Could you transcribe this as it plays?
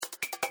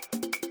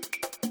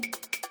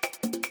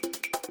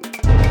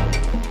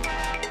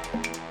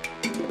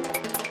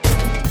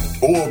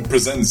Orb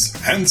presents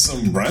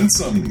Handsome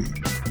Ransom.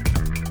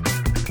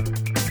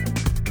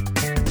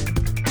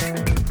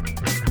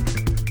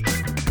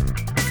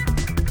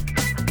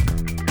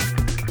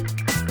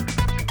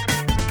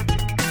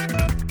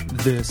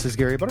 This is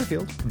Gary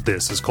Butterfield.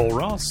 This is Cole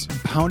Ross.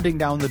 Pounding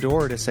down the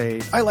door to say,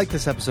 I like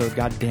this episode,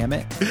 god damn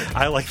it.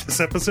 I like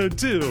this episode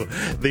too.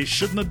 They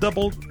shouldn't have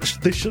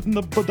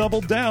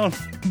doubled down,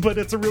 but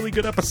it's a really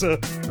good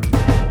episode.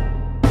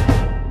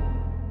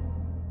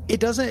 It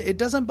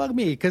doesn't bug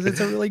me because it's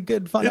a really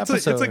good, fun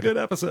episode. It's a good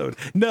episode.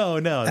 No.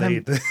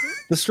 The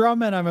straw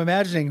men I'm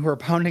imagining who are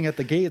pounding at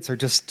the gates are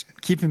just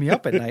keeping me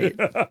up at night,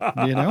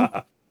 you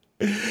know?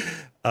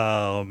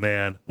 Oh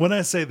man! When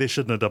I say they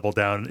shouldn't have doubled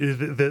down,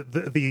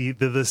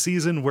 the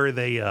season where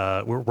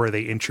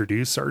they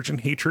introduce Sergeant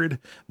Hatred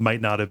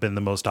might not have been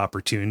the most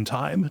opportune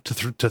time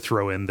to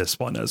throw in this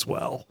one as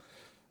well.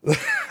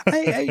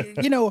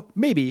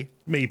 Maybe.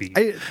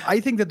 I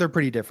think that they're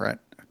pretty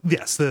different.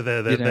 Yes,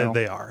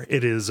 they are.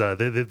 It is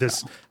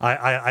this.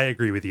 I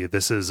agree with you.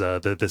 This is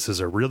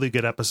a really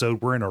good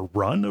episode. We're in a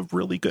run of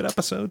really good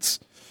episodes.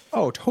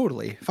 Oh,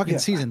 totally. Fucking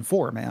season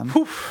 4, man.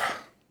 Whew.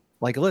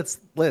 Like, let's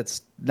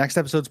next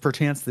episode's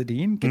Perchance the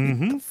Dean. Get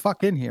me the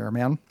fuck in here,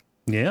 man.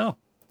 Yeah.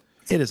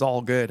 It is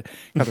all good.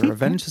 Got the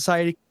Revenge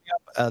Society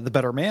coming up, The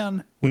Better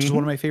Man, which is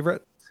one of my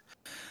favorite.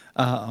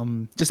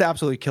 Just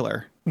absolutely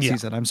killer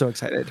season. I'm so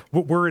excited.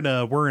 We're in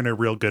a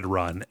real good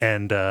run,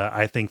 and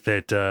I think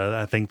that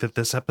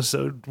this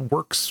episode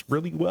works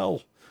really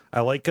well. I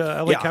like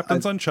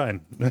Captain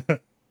Sunshine.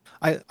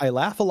 I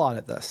laugh a lot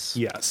at this.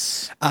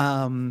 Yes.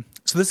 So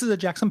this is a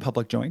Jackson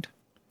Public joint.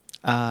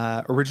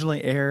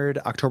 Originally aired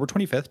October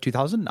 25th,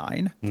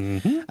 2009.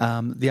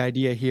 The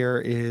idea here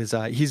is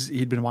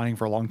he'd been wanting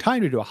for a long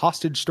time to do a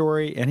hostage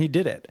story, and he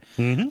did it.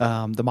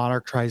 The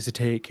Monarch tries to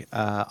take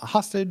a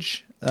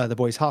hostage, the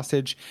boys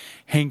hostage.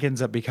 Hank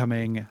ends up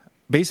becoming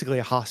basically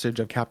a hostage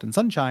of Captain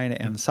Sunshine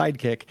and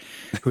sidekick,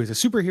 who is a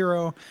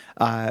superhero,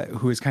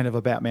 who is kind of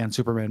a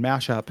Batman-Superman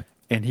mashup,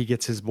 and he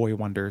gets his boy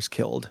wonders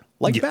killed,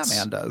 like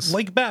Batman does.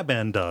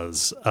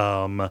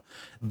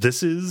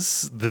 This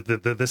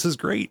is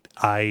great.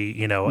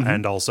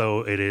 And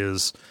also it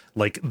is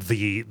like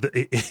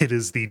it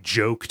is the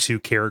joke to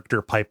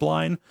character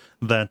pipeline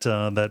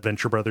that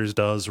Venture Brothers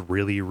does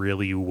really,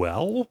 really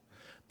well.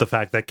 The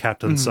fact that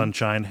Captain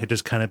Sunshine had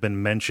just kind of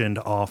been mentioned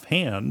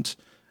offhand,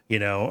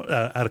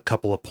 at a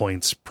couple of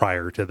points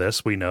prior to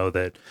this. We know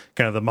that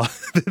kind of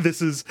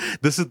this is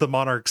the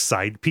Monarch's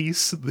side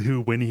piece,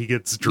 who, when he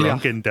gets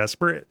drunk and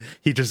desperate,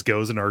 he just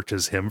goes and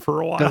arches him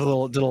for a while. Does a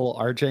little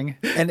arching,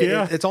 and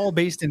it's all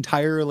based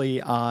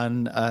entirely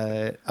on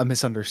a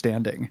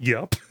misunderstanding.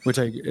 Yep, which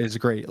is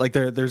great. Like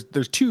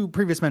there's two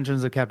previous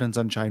mentions of Captain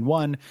Sunshine.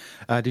 One,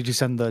 did you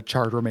send the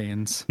charred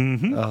remains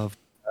of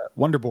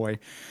Wonder Boy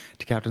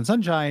to Captain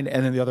Sunshine?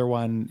 And then the other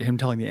one, him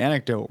telling the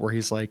anecdote where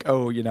he's like,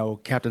 oh,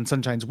 Captain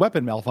Sunshine's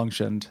weapon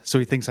malfunctioned, so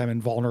he thinks I'm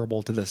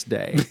invulnerable to this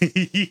day.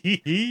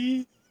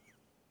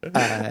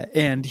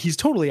 And he's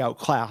totally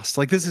outclassed.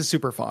 Like, this is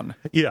super fun.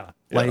 Yeah.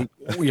 Like,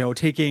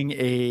 taking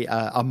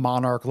a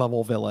Monarch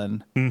level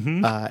villain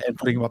and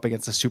putting him up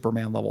against a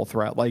Superman level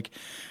threat. Like,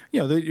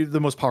 the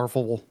most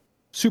powerful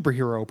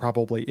superhero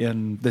probably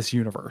in this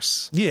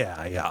universe.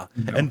 Yeah.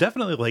 And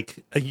definitely,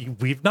 like,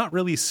 we've not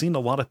really seen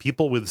a lot of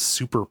people with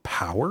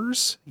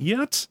superpowers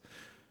yet.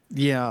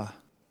 Yeah.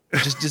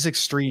 just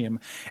extreme.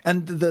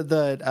 And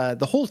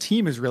the whole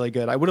team is really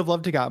good. I would have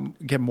loved to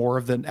get more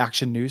of the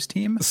Action News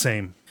team.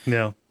 Same.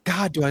 Yeah.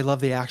 God, do I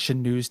love the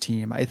Action News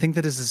team. I think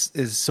that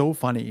is so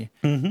funny.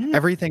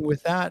 Everything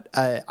with that.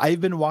 I've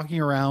been walking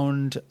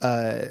around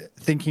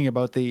thinking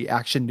about the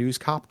Action News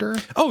copter.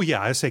 Oh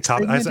yeah, I say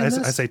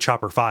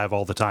Chopper 5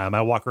 all the time.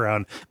 I walk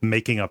around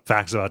making up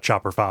facts about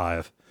Chopper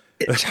 5.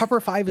 Chopper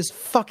 5 is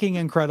fucking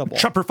incredible.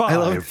 Chopper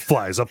 5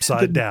 flies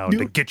upside down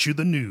to get you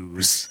the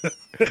news.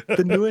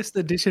 The newest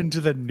addition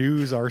to the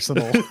news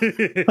arsenal.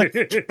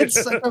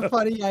 It's such a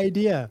funny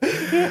idea.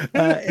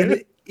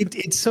 And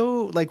it's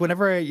so, like,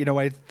 whenever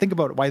I think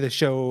about why the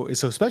show is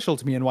so special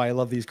to me and why I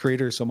love these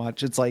creators so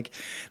much, it's like,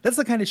 that's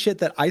the kind of shit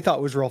that I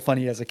thought was real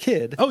funny as a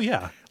kid. Oh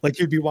yeah. Like,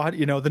 you'd be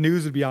watching, the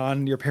news would be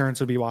on, your parents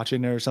would be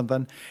watching it or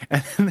something,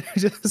 and then they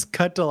just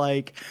cut to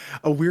like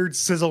a weird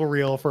sizzle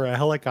reel for a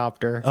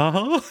helicopter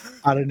out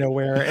of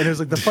nowhere, and it was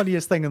like the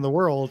funniest thing in the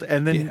world,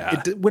 and then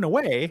it went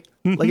away.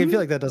 Like, I feel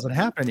like that doesn't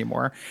happen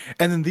anymore.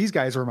 And then these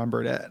guys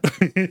remembered it,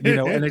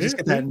 and I just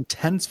get that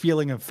intense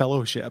feeling of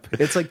fellowship.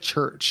 It's like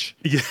church.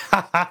 Yeah.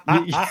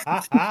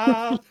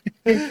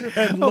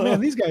 Man,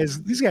 these guys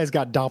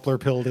got Doppler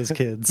pilled as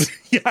kids.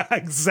 Yeah,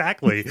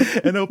 exactly.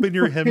 And open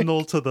your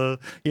hymnal to the,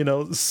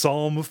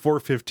 Psalm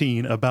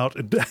 415 about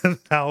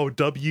how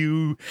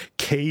WKZY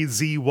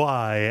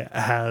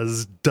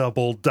has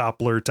double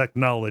Doppler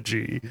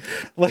technology.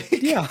 Like,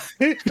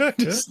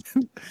 just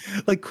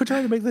like, quit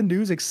trying to make the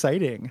news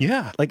exciting.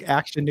 Yeah, like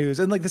Action News,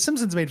 and like The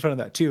Simpsons made fun of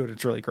that too, and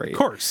it's really great. Of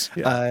course,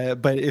 yeah.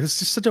 But it was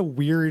just such a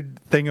weird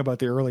thing about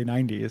the early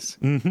 90s.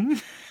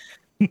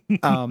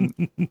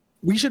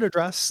 We should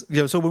address,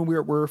 so when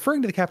we're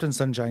referring to the Captain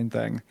Sunshine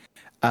thing,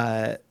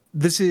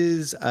 this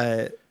is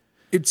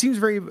it seems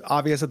very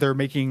obvious that they're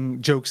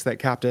making jokes that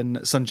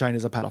Captain Sunshine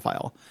is a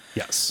pedophile.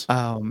 Yes.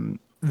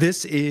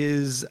 This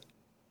is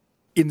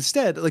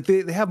instead like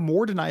they have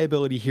more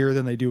deniability here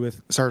than they do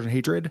with Sergeant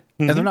Hatred,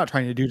 and they're not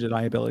trying to do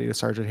deniability to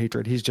Sergeant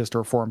Hatred. He's just a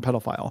reformed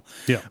pedophile.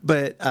 Yeah.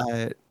 But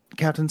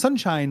Captain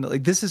Sunshine,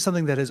 like this is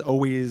something that has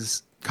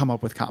always come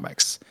up with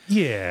comics.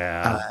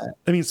 Yeah.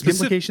 I mean, The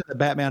implication that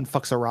Batman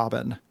fucks a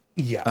Robin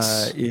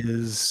yes.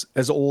 is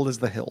as old as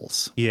the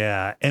hills.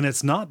 Yeah, and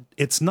it's not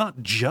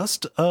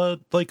just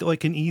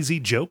like an easy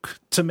joke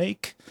to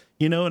make,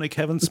 you know, in a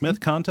Kevin Smith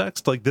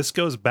context. Like this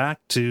goes back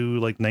to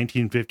like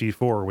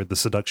 1954 with The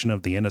Seduction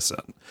of the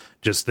Innocent.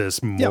 Just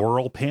this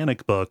moral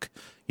panic book,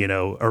 you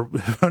know, or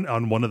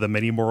on one of the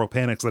many moral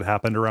panics that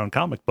happened around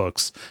comic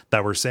books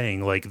that were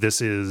saying like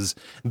this is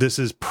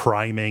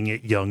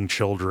priming young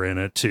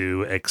children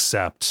to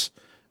accept,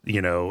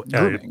 you know,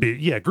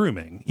 Grooming.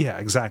 grooming. Yeah,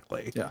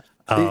 exactly. Yeah.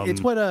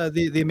 It's what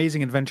the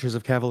Amazing Adventures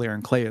of Cavalier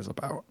and Clay is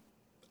about.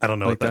 I don't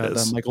know Like what that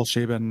is. the Michael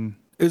Chabon.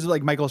 It was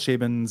like Michael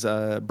Chabon's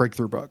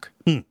breakthrough book.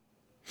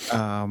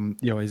 You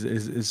know,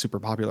 his super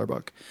popular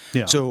book.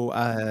 Yeah. So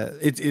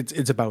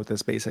it's about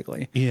this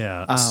basically.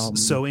 Yeah.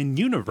 So in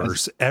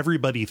universe,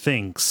 everybody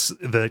thinks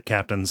that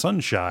Captain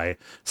Sunshine,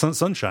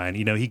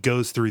 you know, he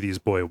goes through these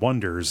boy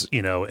wonders,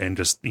 you know, and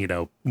just, you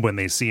know, when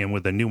they see him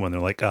with a new one, they're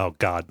like, oh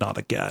God, not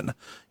again.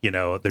 You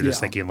know, they're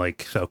just thinking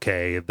like,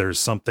 okay, there's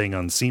something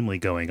unseemly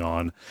going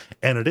on.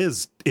 And it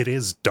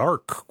is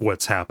dark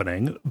what's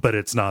happening, but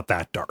it's not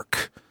that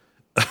dark.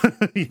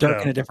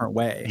 Dark in a different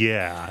way.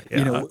 Yeah.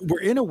 You know, we're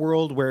in a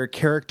world where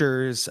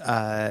characters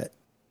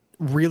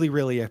really,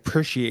 really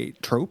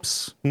appreciate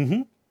tropes.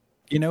 Mm-hmm.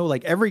 You know,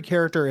 like every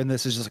character in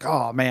this is just like,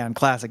 oh man,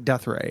 classic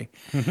Death Ray.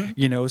 Mm-hmm.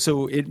 You know,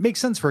 so it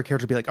makes sense for a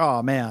character to be like,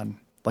 oh man,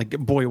 like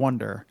Boy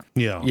Wonder.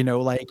 Yeah. You know,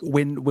 like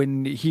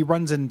when he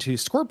runs into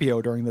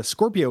Scorpio during this,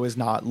 Scorpio is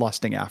not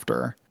lusting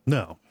after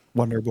No.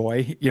 Wonder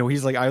Boy. You know,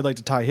 he's like, I would like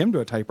to tie him to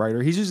a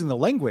typewriter. He's using the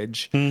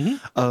language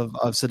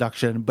of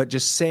seduction, but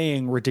just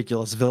saying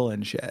ridiculous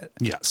villain shit.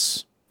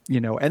 Yes. You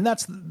know, and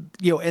that's,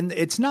 you know, and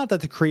it's not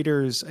that the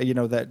creators, you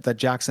know, that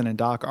Jackson and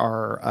Doc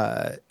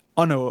are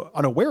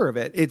unaware of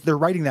it. They're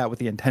writing that with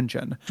the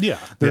intention. Yeah.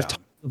 There's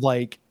tons of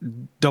like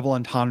double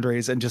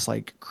entendres and just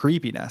like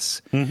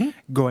creepiness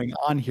going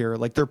on here.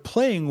 Like they're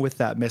playing with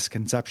that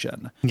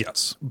misconception.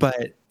 Yes.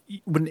 But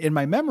when in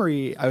my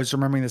memory, I was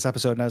remembering this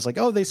episode and I was like,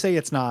 oh, they say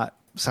it's not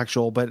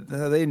sexual, but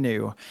they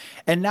knew.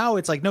 And now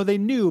it's like, no, they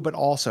knew, but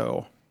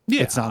also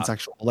it's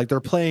non-sexual. Like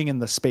they're playing in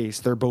the space.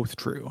 They're both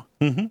true.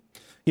 Mm-hmm.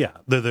 Yeah,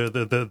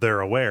 they're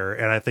aware,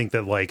 and I think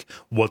that like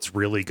what's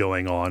really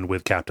going on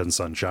with Captain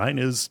Sunshine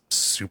is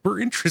super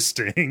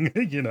interesting,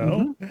 you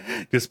know,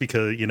 just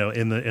because, you know,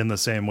 in the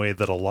same way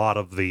that a lot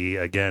of the,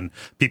 again,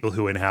 people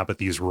who inhabit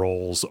these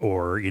roles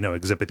or, you know,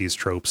 exhibit these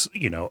tropes,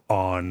 you know,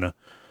 on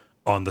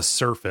the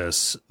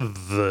surface,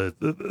 the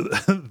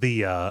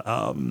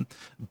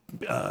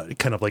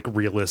kind of like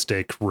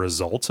realistic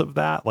result of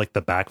that, like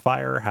the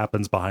backfire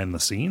happens behind the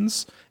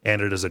scenes,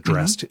 and it is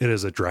addressed. It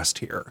is addressed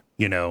here,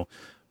 you know.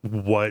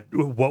 What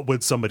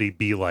would somebody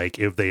be like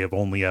if they have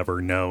only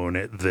ever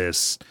known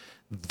this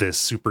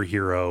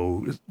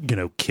superhero, you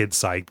know, kid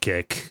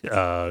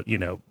sidekick, you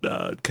know,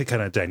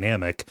 kind of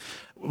dynamic?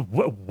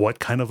 What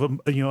kind of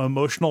you know,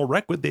 emotional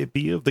wreck would they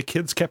be if the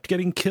kids kept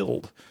getting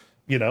killed?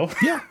 You know?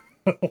 Yeah.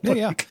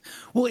 Yeah.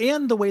 Well,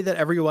 and the way that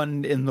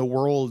everyone in the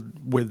world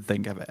would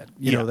think of it,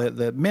 you know,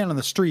 the man on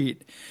the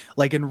street,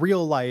 like in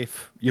real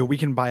life, you know, we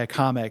can buy a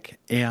comic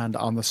and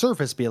on the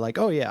surface be like,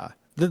 oh yeah,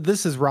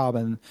 this is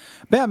Robin.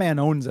 Batman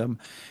owns him.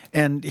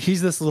 And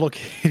he's this little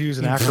kid who's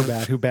an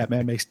acrobat who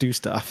Batman makes do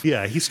stuff.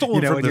 Yeah. He stole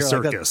him from the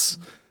circus.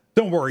 Like,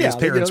 don't worry, his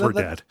parents were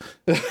dead.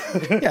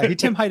 Yeah, he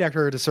Tim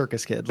Heidecker, a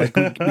circus kid. Like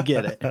we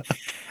get it.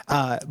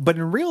 But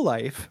in real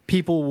life,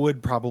 people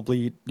would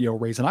probably, you know,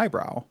 raise an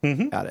eyebrow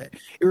at it.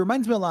 It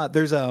reminds me a lot.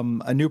 There's a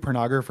new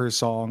Pornographers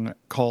song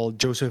called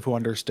 "Joseph Who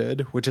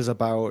Understood," which is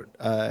about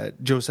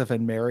Joseph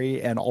and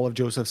Mary and all of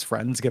Joseph's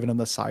friends giving him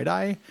the side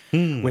eye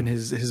when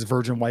his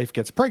virgin wife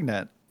gets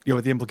pregnant. You know,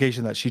 with the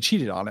implication that she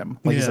cheated on him.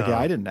 Like he's like, yeah,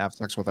 I didn't have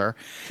sex with her,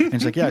 and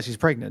she's like, yeah, she's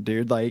pregnant,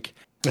 dude. Like.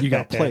 You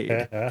got played.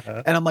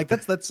 And I'm like,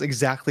 that's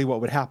exactly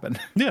what would happen.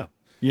 Yeah.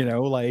 You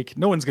know, like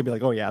no one's gonna be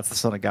like, oh yeah, it's the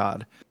son of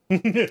God.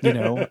 You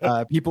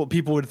know,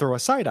 people would throw a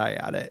side eye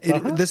at it.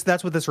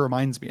 That's what this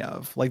reminds me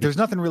of. Like there's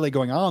nothing really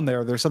going on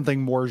there. There's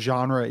something more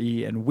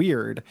genre-y and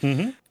weird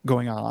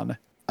going on.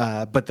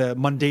 But the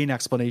mundane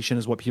explanation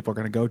is what people are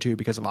going to go to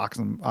because of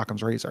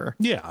Occam's razor.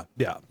 Yeah.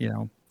 Yeah. You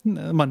know,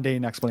 the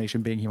mundane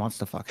explanation being he wants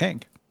to fuck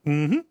Hank.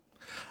 Mm-hmm.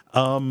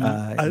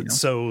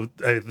 So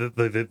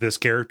this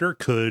character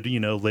could, you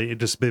know,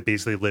 just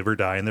basically live or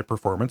die in their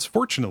performance.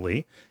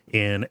 Fortunately,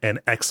 in an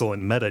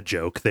excellent meta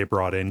joke, they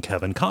brought in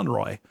Kevin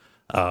Conroy,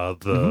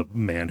 the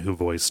man who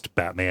voiced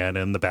Batman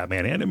in the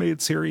Batman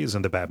animated series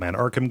and the Batman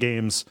Arkham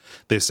games.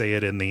 They say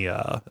it in the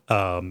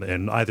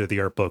in either the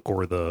art book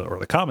or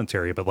the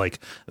commentary, but like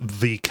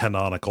the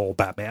canonical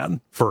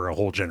Batman for a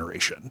whole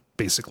generation,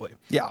 basically.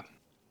 Yeah,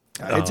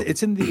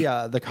 it's in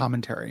the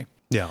commentary.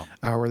 Yeah.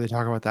 where they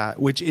talk about that,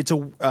 which it's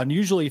a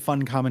unusually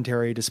fun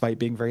commentary despite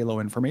being very low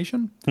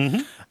information.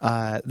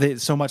 They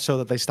so much so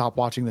that they stopped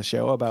watching the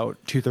show about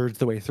 2/3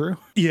 the way through.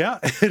 Yeah.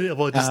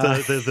 Well, just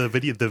the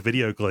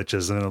video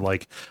glitches, and they're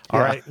like, all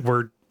right,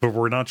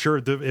 we're not sure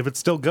if it's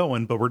still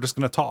going, but we're just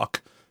going to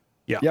talk.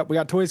 Yeah. Yep, we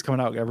got toys coming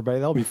out, everybody.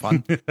 That'll be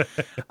fun.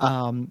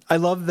 I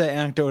love the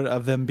anecdote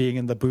of them being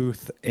in the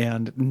booth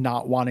and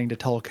not wanting to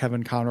tell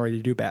Kevin Conroy to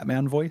do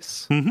Batman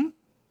voice.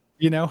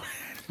 You know,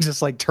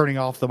 just like turning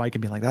off the mic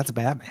and being like, "That's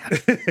Batman."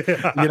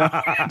 You know,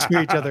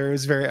 to each other. It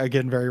was very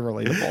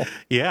relatable.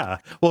 Yeah.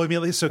 Well, I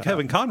mean, so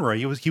Kevin Conroy,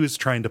 he was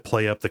trying to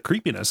play up the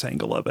creepiness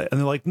angle of it, and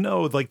they're like,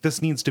 "No, like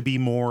this needs to be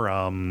more.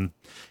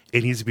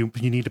 It needs to be.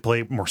 You need to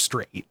play it more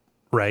straight."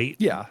 Right?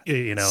 Yeah.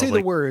 You know, say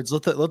the words.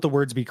 Let the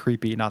words be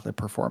creepy, not the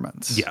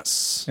performance.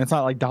 Yes. It's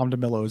not like Dom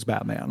DeMillo's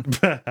Batman.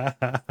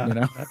 You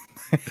know,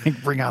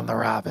 bring on the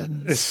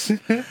Robins.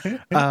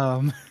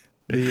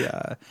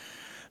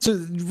 So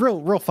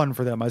real fun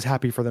for them. I was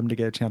happy for them to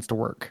get a chance to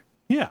work.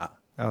 Yeah.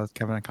 With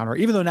Kevin and Conroy.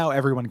 Even though now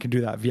everyone can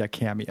do that via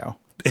Cameo.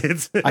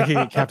 I can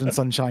get Captain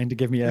Sunshine to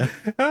give me a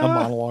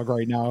monologue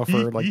right now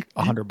for like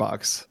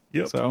 $100.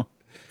 Yep. So,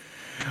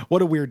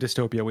 what a weird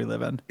dystopia we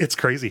live in. It's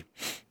crazy.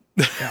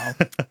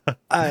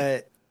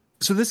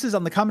 So this is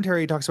on the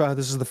commentary. He talks about how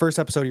this is the first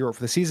episode he wrote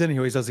for the season. He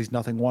always does these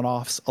nothing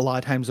one-offs. A lot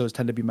of times those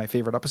tend to be my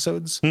favorite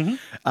episodes.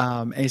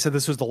 And he said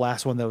this was the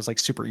last one that was like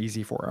super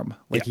easy for him.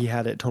 Like he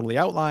had it totally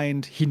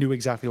outlined. He knew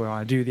exactly what I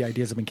want to do. The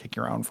ideas have been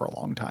kicking around for a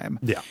long time.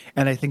 Yeah.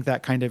 And I think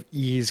that kind of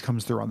ease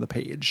comes through on the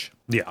page.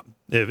 Yeah.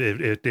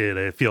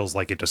 It feels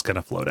like it just kind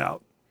of flowed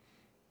out.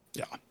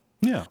 Yeah.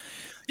 Yeah.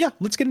 Yeah,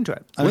 let's get into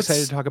it. I'm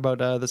excited to talk about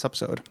this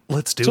episode.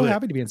 Let's do it. So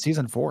happy to be in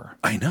season 4.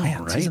 I know,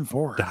 Man, right? Season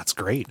 4. That's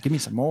great. Give me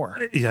some more.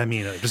 Yeah, I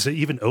mean, just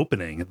even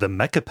opening the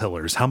Mecha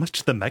Pillars. How much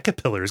do the Mecha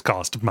Pillars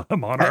cost,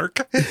 Monarch?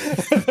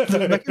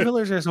 The Mecha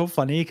Pillars are so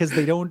funny because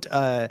they don't.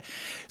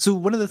 So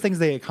one of the things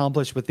they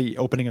accomplished with the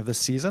opening of this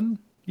season,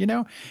 you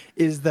know,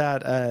 is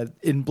that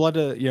in Blood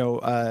of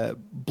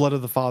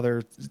the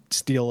Father,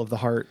 Steel of the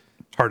Heart,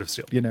 Heart of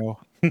Steel. You know,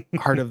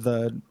 Heart of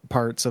the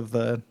Parts of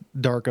the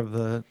Dark of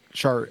the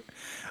Chart.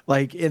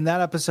 Like in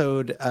that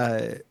episode,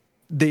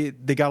 they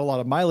got a lot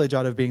of mileage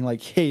out of being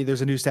like, hey,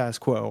 there's a new status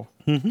quo.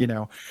 You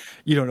know,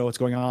 you don't know what's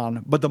going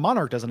on. But the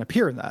Monarch doesn't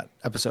appear in that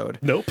episode.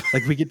 Nope.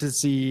 Like we get to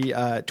see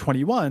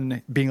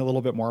 21 being a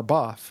little bit more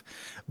buff,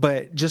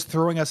 but just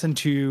throwing us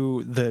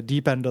into the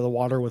deep end of the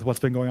water with what's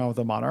been going on with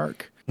the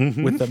Monarch,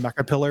 with the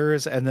Mecha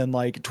Pillars, and then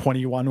like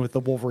 21 with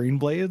the Wolverine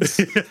blades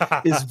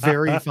is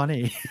very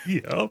funny.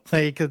 Yep.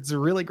 Like it's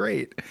really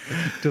great.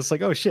 Just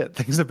like, oh shit,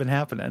 things have been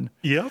happening.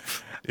 Yep.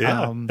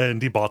 Yeah.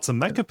 And he bought some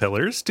Mecha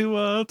Pillars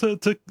to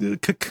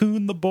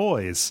cocoon the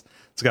boys.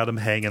 It's got him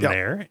hanging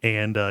there,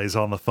 and he's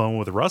on the phone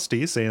with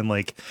Rusty saying,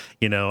 like,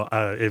 you know,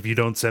 if you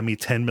don't send me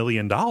 $10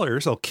 million,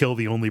 I'll kill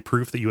the only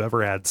proof that you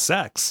ever had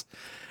sex.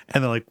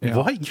 And they're like,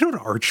 what? You don't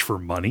arch for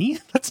money?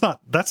 That's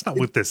not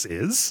what this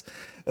is.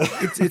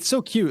 It's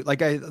so cute. Like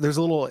there's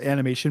a little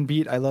animation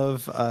beat. I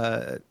love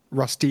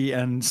Rusty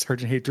and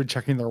Sergeant Hatred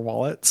checking their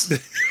wallets.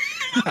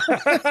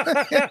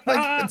 Like,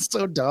 it's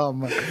so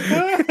dumb. Let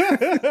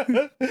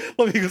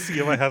me go see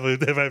if I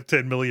have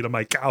 10 million on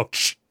my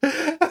couch.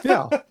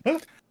 Yeah.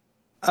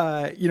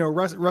 You know,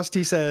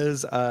 Rusty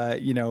says,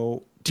 you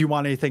know, do you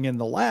want anything in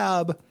the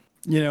lab?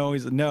 You know,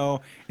 he's like,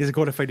 no. He's like,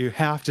 what if I do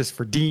half just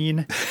for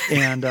Dean?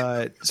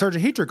 And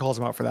Sergeant Hatred calls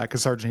him out for that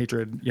because Sergeant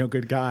Hatred, you know,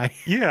 good guy.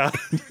 Yeah.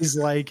 He's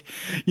like,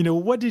 you know,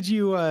 what did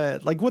you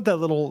like? What that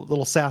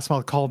little sass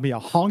mouth called me a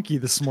honky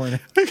this morning?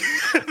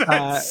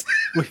 I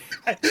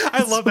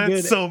love that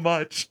good. so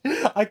much.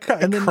 I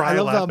and then cry I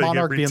love that laughing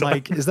Monarch every being time.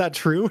 like, "Is that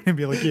true?" And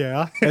be like,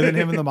 "Yeah." And then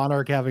him and the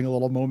Monarch having a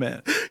little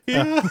moment.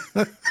 Yeah.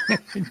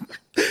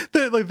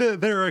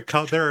 There are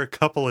a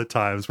couple of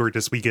times where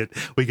just we get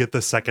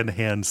the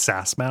secondhand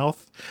sass mouth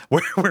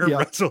where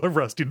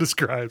Rusty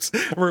describes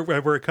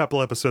we're a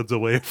couple episodes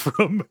away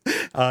from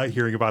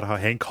hearing about how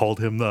Hank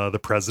called him the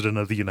president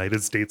of the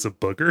United States of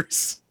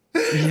boogers.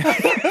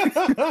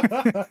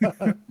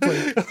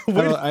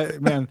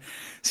 Man,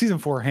 season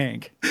 4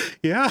 Hank.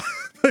 Yeah.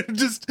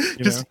 just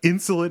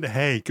insolent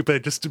Hank,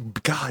 but just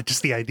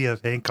the idea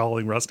of Hank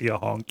calling Rusty a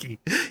honky.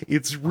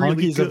 It's really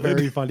Honky's good. a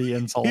very funny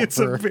insult. It's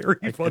a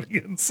very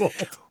funny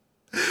insult.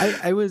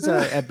 I was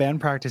at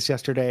band practice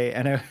yesterday,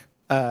 and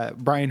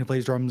Brian, who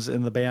plays drums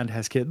in the band,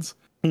 has kids.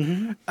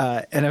 And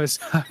I was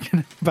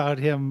talking about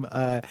him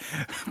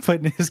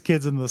putting his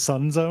kids in the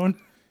sun zone.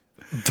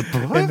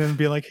 And then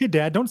be like, hey,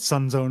 Dad, don't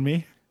sun zone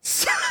me.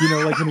 You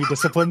know, like when he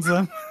disciplines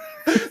them.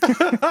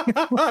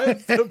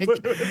 Like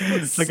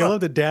I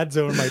love to dad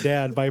zone my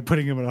dad by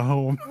putting him in a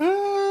home.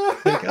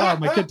 Like, oh,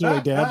 my kid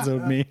totally dad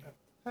zoned me.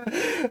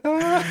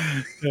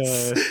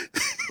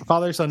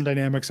 Father-son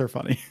dynamics are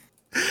funny.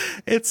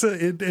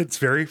 It's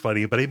very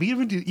funny, but I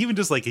mean, even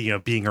just like, you know,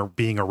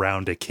 being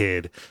around a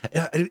kid,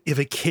 if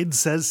a kid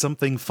says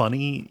something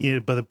funny, you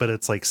know, but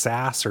it's like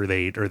sass or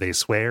they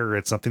swear or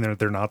it's something that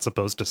they're not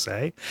supposed to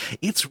say,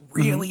 it's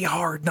really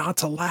hard not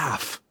to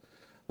laugh.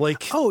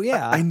 Like, Oh,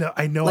 yeah. I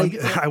know. Like,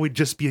 I would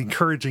just be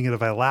encouraging it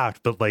if I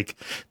laughed, but like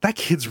that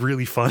kid's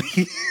really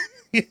funny.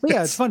 But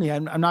yeah, it's funny.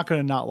 I'm not going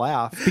to not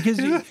laugh because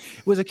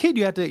as a kid,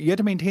 you had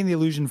to maintain the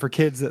illusion for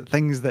kids that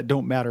things that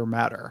don't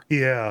matter.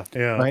 Yeah.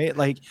 Right.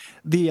 Like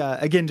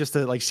again, just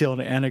to like steal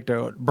an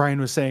anecdote, Brian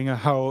was saying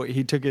how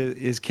he took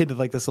his kid to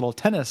like this little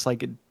tennis,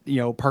 like,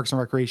 Parks and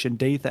Recreation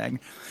day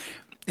thing.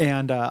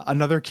 And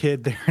another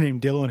kid there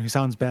named Dylan, who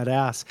sounds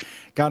badass,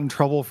 got in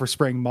trouble for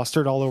spraying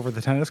mustard all over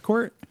the tennis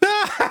court.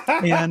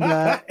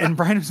 and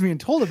Brian was being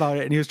told about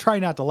it, and he was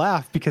trying not to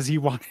laugh because he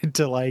wanted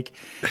to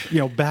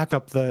back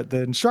up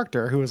the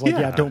instructor who was like,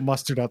 yeah, don't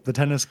mustard up the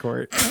tennis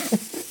court,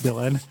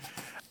 Dylan.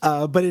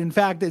 But in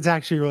fact, it's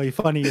actually really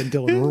funny, and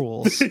Dylan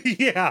rules.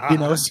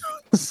 Yeah.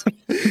 So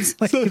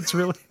it's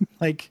really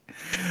like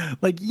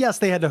yes,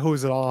 they had to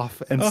hose it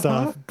off and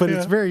stuff, but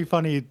it's very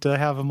funny to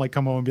have him like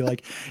come home and be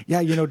like,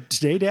 yeah,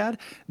 today, Dad,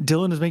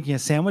 Dylan was making a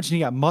sandwich and he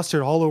got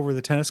mustard all over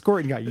the tennis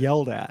court and got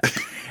yelled at.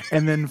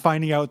 And then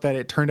finding out that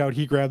it turned out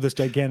he grabbed this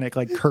gigantic,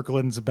 like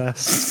Kirkland's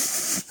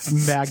Best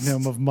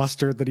magnum of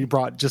mustard that he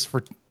brought just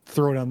for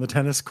throwing on the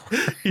tennis court.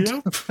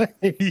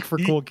 For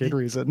cool kid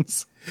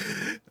reasons.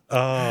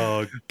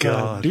 Oh,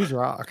 God. Dudes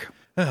rock.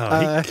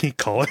 He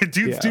call it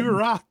dudes do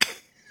rock.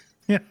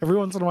 Yeah, every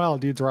once in a while,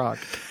 dudes rock.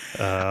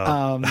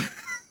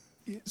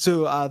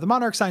 So the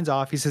Monarch signs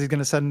off. He says he's going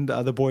to send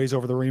the boys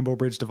over the Rainbow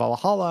Bridge to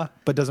Valhalla,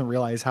 but doesn't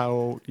realize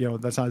how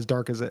that's not as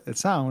dark as it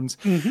sounds.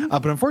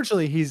 But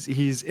unfortunately,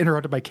 he's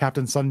interrupted by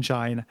Captain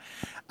Sunshine,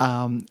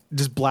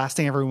 just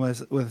blasting everyone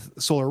with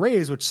solar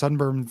rays, which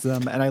sunburns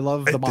them. And I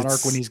love the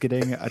Monarch when he's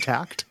getting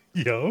attacked.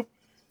 Yo.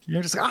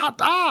 You're just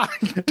like,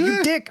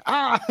 you dick,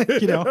 Well,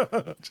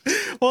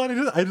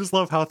 I just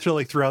love how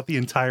throughout the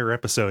entire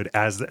episode,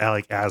 as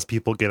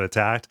people get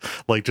attacked,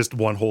 like just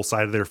one whole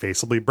side of their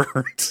face will be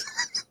burnt.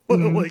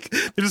 Like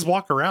they just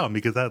walk around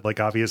because that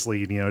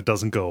obviously it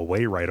doesn't go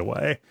away right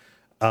away.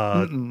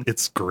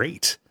 It's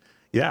great.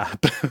 Yeah,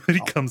 but he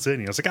comes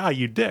in, he's like,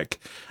 you dick.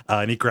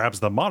 And he grabs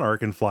the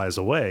Monarch and flies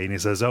away. And he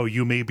says, oh,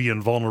 you may be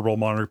invulnerable,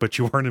 Monarch, but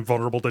you aren't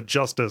invulnerable to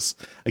justice.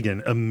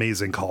 Again,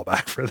 amazing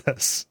callback for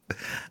this.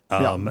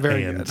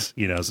 Very good. So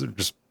it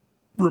just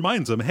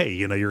reminds him, hey,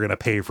 you're going to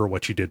pay for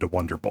what you did to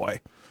Wonder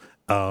Boy.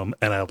 And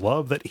I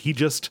love that he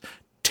just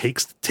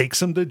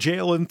takes him to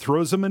jail and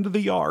throws him into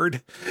the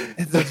yard.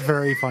 That's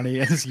very funny.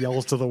 And just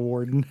yells to the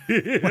warden. So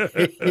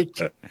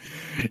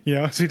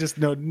he just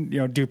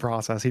due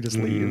process. He just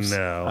leaves.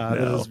 That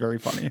is very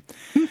funny.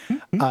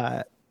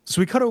 So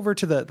we cut over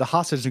to the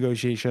hostage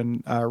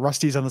negotiation.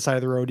 Rusty's on the side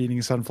of the road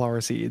eating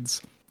sunflower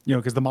seeds.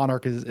 Because the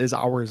Monarch is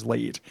hours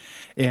late,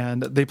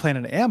 and they plan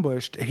an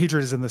ambush.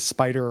 Hadrid is in the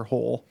spider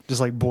hole, just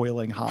like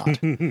boiling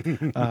hot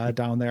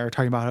down there,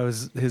 talking about how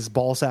his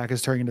ball sack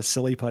is turning into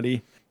silly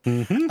putty.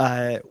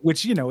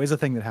 Which is a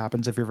thing that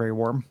happens if you're very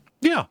warm.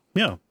 Yeah.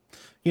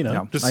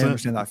 Just I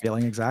understand that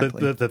feeling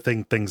exactly.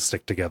 The things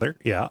stick together.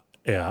 Yeah.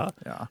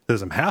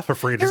 Because I'm half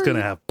afraid he's going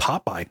to have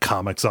Popeye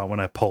comics on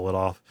when I pull it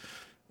off.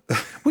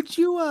 Would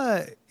you?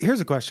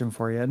 Here's a question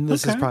for you, and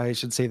this is probably I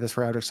should say this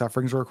for Outer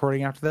Sufferings. We're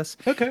recording after this.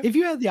 Okay. If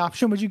you had the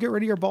option, would you get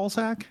rid of your ball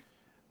sack?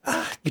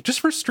 Just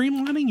for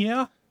streamlining,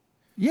 yeah.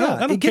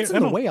 Yeah, it gets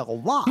in the way a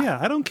lot. Yeah,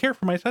 I don't care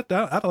for my set.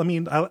 I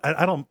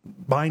don't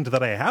mind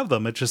that I have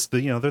them. It's just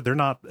they're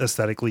not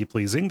aesthetically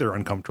pleasing. They're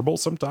uncomfortable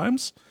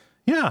sometimes.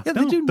 Yeah,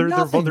 they do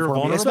nothing for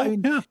vulnerable.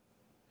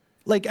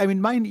 Me.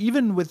 Mine,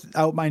 even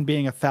without mine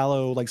being a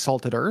fallow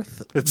salted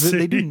earth,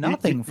 they do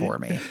nothing for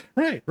me.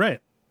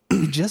 Right.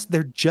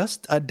 They're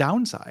just a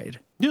downside.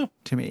 Yeah,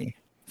 to me.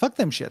 Fuck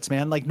them shits,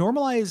 man.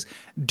 Normalize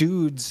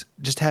dudes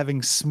just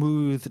having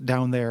smooth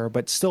down there,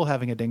 but still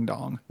having a ding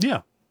dong.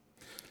 Yeah.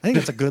 I think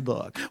that's a good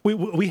look.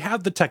 We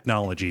have the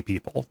technology,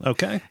 people.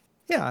 Okay.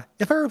 Yeah.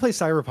 If I ever play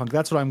Cyberpunk,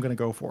 that's what I'm going to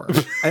go for.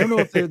 I don't know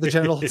if the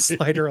general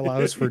slider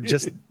allows for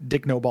just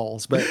dick no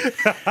balls, but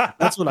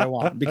that's what I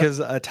want because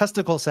a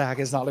testicle sack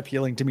is not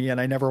appealing to me, and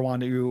I never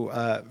want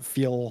to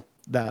feel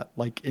that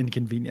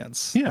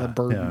inconvenience, the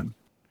burden.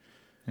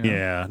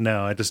 Yeah.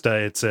 No, it is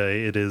just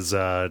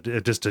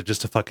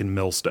a fucking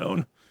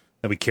millstone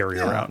that we carry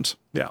around.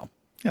 Yeah.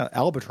 Yeah,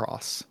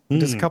 albatross.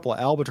 Just a couple of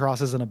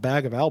albatrosses in a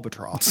bag of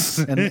albatross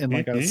and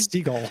a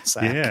seagull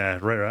sack. Yeah,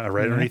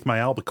 right underneath my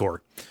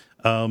albacore.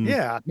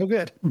 No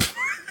good.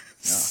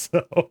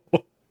 So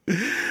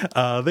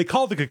they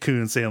call the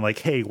Cocoon saying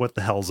hey, what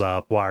the hell's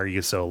up? Why are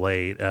you so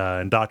late?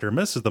 And Dr. and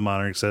Mrs. the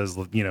Monarch says,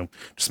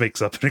 just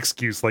makes up an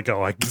excuse I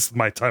guess it's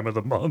my time of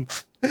the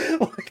month.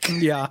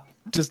 Yeah.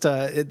 Just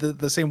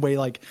the same way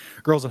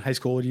girls in high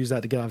school would use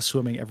that to get out of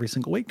swimming every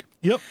single week.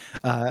 Yep.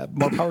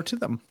 More power to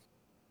them.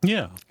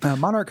 Yeah.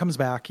 Monarch comes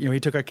back. He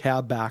took a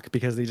cab back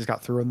because they just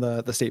got through in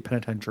the state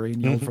penitentiary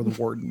and yelled for the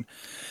warden.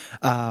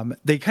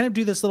 They kind of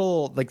do this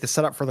little the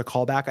setup for the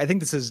callback. I think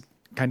this is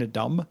kind of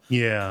dumb.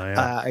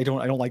 Yeah. I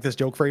don't like this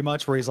joke very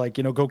much. Where he's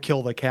go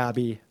kill the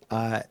cabbie.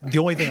 The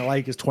only thing I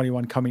like is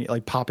 21 coming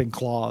popping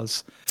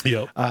claws.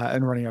 Yep.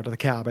 And running out to the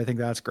cab. I think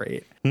that's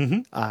great.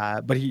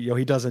 But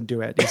he doesn't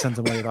do it. He sends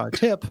him away without a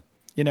tip.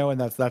 And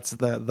that's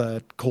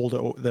the cold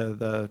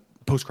the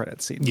post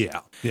credits scene.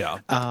 Yeah.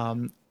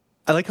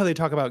 I like how they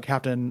talk about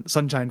Captain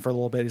Sunshine for a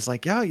little bit. He's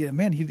like, yeah,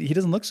 man, he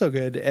doesn't look so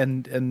good.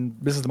 And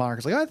Mrs.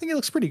 Monarch's like, oh, I think he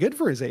looks pretty good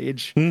for his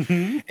age.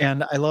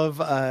 And I love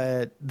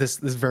this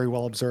very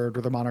well observed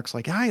where the Monarch's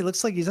like, he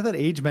looks like he's at that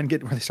age men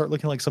get where they start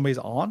looking like somebody's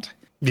aunt.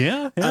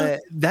 Yeah.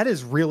 That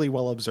is really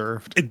well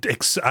observed.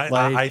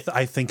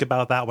 I think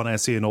about that when I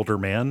see an older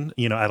man.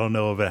 I don't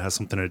know if it has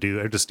something to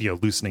do, just,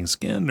 loosening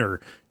skin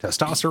or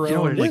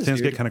testosterone, like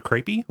things get kind of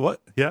crepey.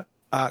 What? Yeah.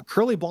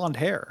 Curly blonde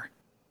hair.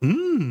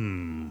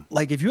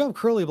 Like if you have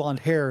curly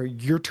blonde hair,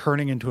 you're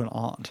turning into an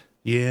aunt.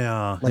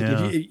 Yeah. Like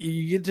if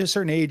you get to a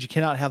certain age, you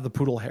cannot have the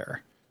poodle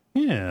hair.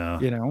 Yeah.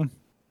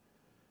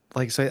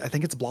 Like, so I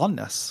think it's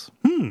blondness.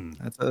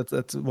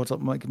 That's what's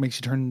like makes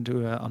you turn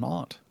into an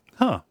aunt.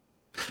 Huh.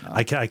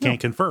 I can't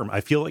confirm.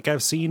 I feel like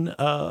I've seen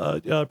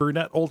a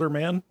brunette older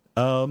man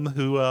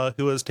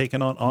who has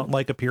taken on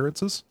aunt-like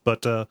appearances,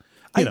 but I've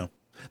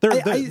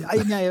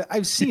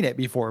seen it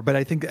before, but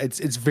I think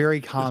it's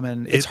very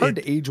common. It's hard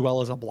to age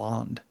well as a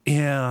blonde.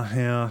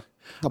 Yeah.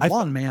 A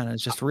blonde man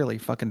is just really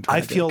fucking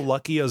tragic. I feel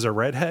lucky as a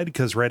redhead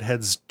because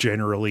redheads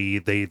generally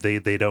they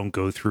don't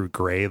go through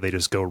gray; they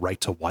just go right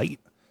to white.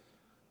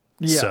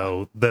 Yeah.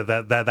 So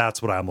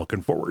that's what I'm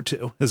looking forward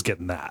to, is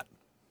getting that.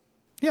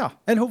 Yeah,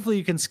 and hopefully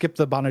you can skip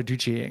the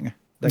Bonaducci-ing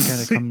that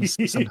kind of comes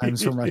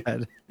sometimes from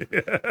redhead.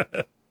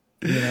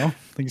 Yeah.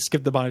 Like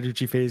skip the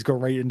Bonaducci phase, go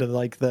right into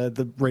like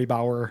the Ray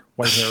Bauer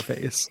white hair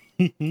phase.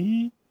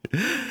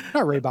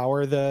 Not Ray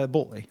Bauer, the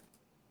bully.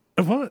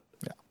 What?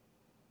 Yeah.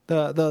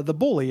 The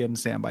bully in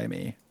Stand By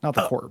Me, not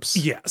the corpse.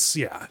 Yes,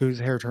 yeah. Whose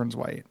hair turns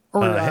white.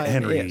 Or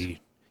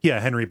Henry. Yeah,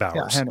 Henry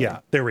Bowers. Yeah,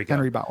 there we go.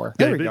 Henry Bauer.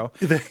 There we go.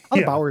 A lot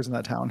of Bowers in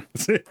that town.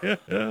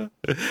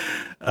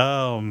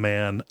 Oh,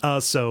 man.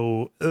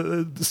 So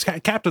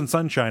Captain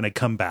Sunshine had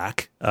come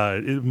back.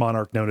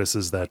 Monarch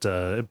notices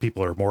that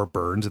people are more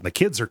burned and the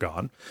kids are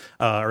gone.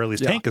 Or at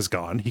least Hank is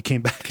gone. He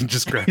came back and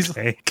just grabbed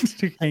Hank.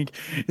 He's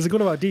like,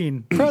 what about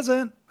Dean?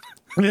 Present.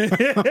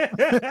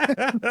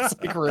 It's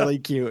like really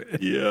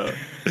cute. Yeah.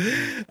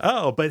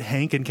 Oh, but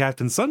Hank and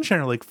Captain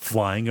Sunshine are like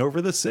flying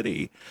over the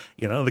city.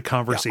 The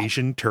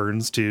conversation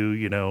turns to,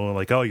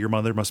 like, oh, your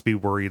mother must be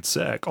worried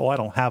sick. Oh, I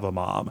don't have a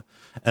mom.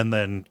 And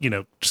then,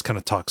 just kind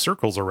of talk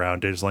circles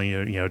around it. It's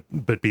like,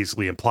 but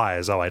basically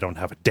implies, oh, I don't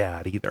have a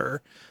dad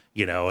either.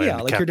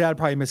 Like your dad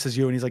probably misses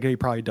you, and he's like, he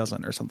probably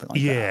doesn't, or something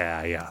like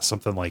that. Yeah,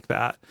 something like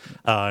that.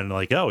 And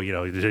like, oh,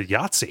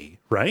 Yahtzee,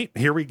 right?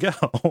 Here we go.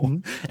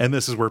 Mm-hmm. And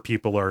this is where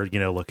people are,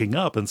 looking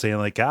up and saying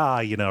like,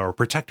 our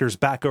protector's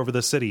back over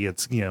the city.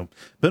 It's, been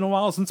a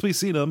while since we've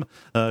seen him.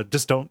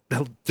 Just don't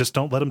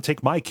let him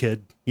take my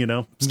kid,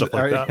 stuff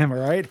like that. Am I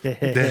right?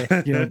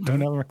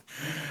 Don't ever.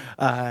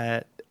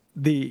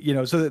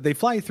 So that they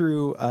fly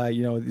through,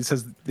 it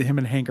says him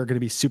and Hank are going to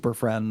be super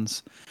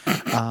friends,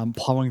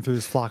 plowing through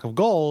this flock of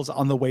gulls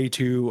on the way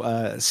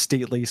to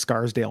stately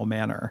Scarsdale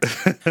Manor,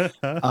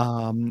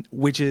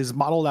 which is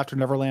modeled after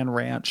Neverland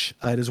Ranch.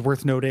 It is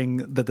worth noting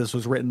that this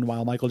was written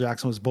while Michael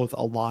Jackson was both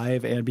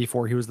alive and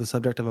before he was the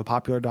subject of a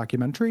popular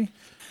documentary.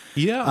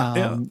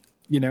 And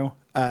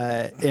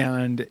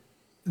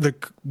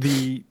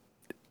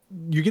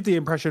you get the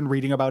impression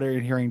reading about it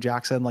and hearing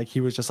Jackson, like he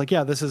was just like,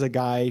 yeah, this is a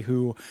guy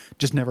who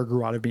just never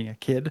grew out of being a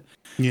kid.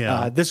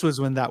 Yeah. This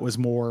was when that was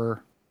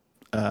more,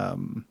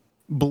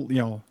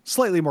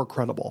 slightly more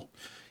credible.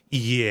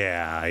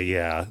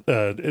 Yeah.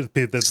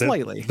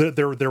 Slightly.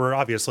 There were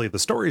obviously the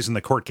stories in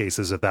the court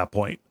cases at that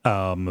point.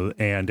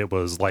 And it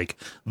was like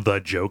the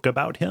joke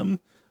about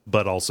him,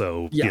 but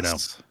also,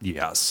 yes.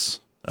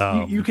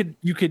 You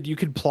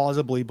could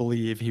plausibly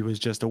believe he was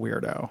just a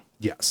weirdo.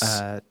 Yes.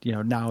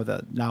 Now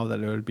that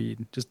it would be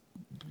just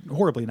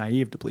horribly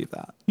naive to believe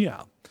that.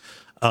 Yeah.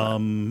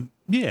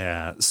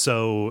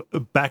 So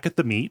back at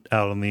the meet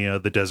out on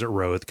the desert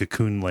road,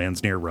 Cocoon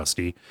lands near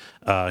Rusty,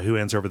 who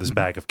hands over this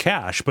bag of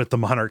cash, but the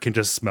Monarch can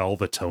just smell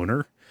the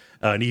toner.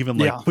 And even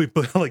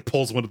like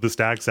pulls one of the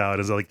stacks out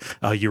and is like,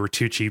 you were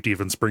too cheap to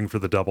even spring for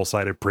the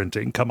double-sided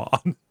printing. Come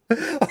on.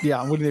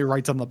 Yeah, when they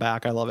writes on the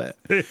back, I love it.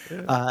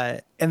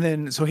 And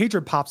then so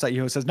Hadrid pops out,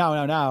 says,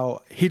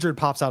 now. Hadrid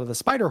pops out of the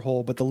spider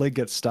hole, but the lid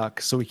gets stuck,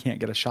 so he can't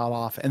get a shot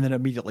off, and then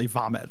immediately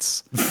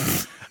vomits.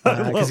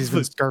 Because he's been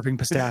scarfing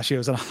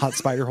pistachios in a hot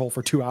spider hole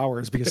for 2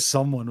 hours because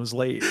someone was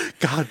late.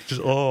 God,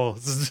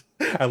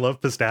 I love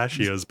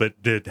pistachios, but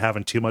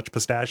having too much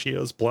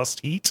pistachios plus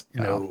heat?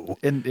 No.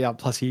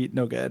 Plus heat,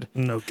 no good.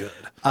 No good.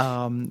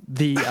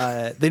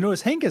 They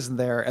notice Hank isn't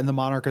there, and the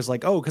Monarch is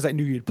like, oh, because I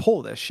knew you'd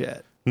pull this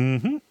shit.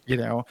 Mm-hmm.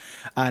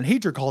 And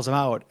Hadrid calls him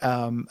out,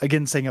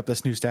 again, setting up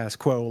this new status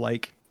quo,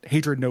 like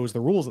Hadrid knows the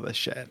rules of this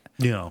shit.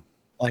 Yeah.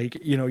 Like,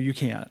 you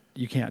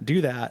can't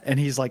do that. And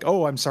he's like,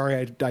 oh, I'm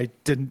sorry, I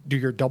didn't do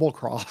your double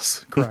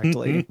cross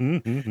correctly.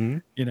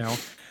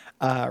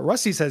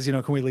 Rusty says,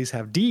 can we at least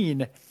have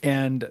Dean?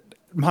 And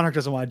Monarch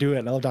doesn't want to do it.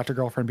 And I love Dr.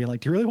 Girlfriend being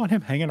like, do you really want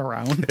him hanging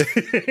around?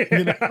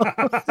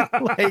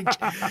 Like,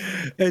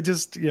 it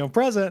just,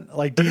 present,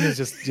 like Dean is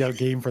just,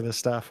 game for this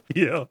stuff.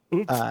 Yeah.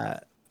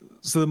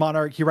 So the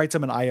Monarch, he writes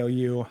him an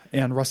IOU,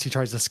 and Rusty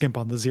tries to skimp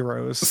on the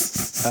zeros,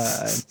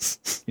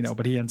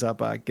 but he ends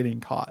up getting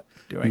caught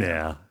doing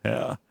it.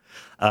 Yeah.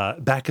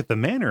 Back at the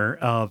manor,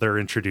 we're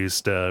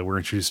introduced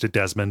to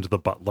Desmond the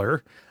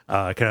butler,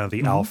 kind of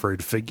the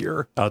Alfred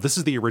figure. This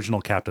is the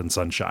original Captain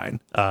Sunshine.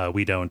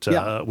 We don't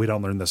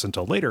learn this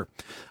until later,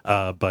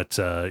 but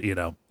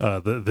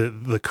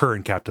the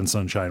current Captain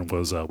Sunshine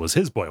was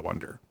his boy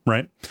wonder,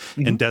 right?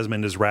 And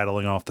Desmond is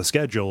rattling off the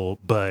schedule,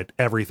 but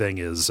everything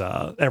is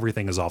off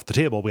the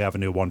table. We have a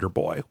new Wonder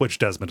Boy, which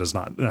Desmond is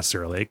not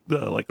necessarily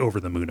like over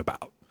the moon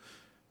about.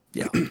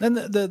 Yeah, and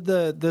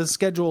the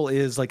schedule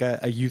is like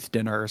a youth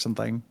dinner or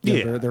something.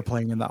 They're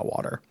playing in that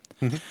water.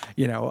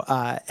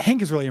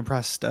 Hank is really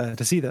impressed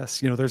to see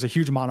this. There's a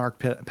huge monarch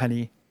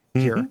penny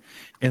here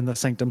in the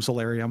Sanctum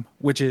Solarium,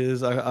 which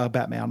is a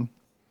Batman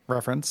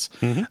reference.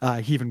 He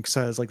even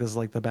says like this is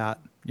like the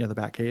bat, the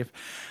Bat Cave.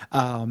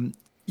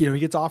 He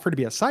gets offered to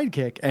be a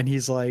sidekick, and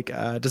he's like,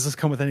 does this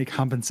come with any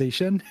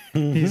compensation?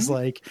 He's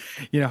like,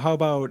 how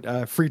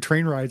about free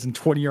train rides and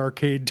 20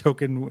 arcade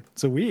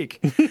tokens a week?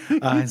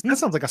 That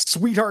sounds like a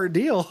sweetheart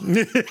deal.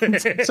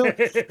 So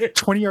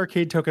 20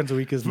 arcade tokens a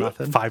week is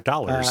nothing.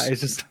 $5. It's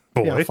just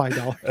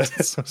 $5.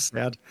 It's so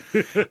sad.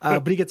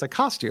 But he gets a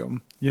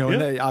costume,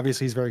 and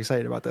obviously he's very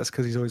excited about this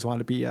because he's always wanted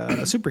to be a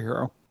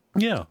superhero.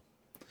 Yeah.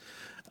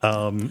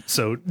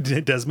 So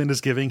Desmond is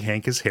giving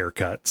Hank his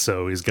haircut.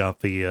 So he's got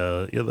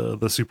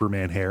the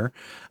Superman hair,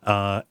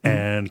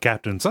 and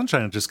Captain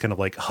Sunshine is just kind of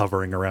like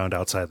hovering around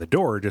outside the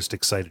door, just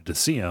excited to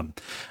see him.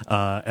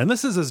 And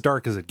this is as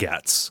dark as it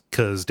gets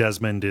because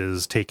Desmond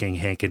is taking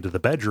Hank into the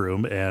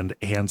bedroom and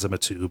hands him a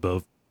tube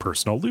of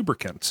personal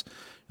lubricant.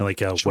 Like,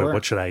 Sure.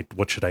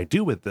 what should I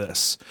do with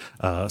this?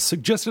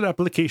 Suggested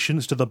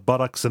applications to the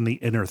buttocks and the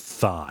inner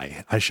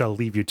thigh. I shall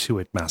leave you to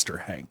it, Master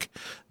Hank.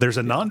 There's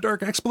a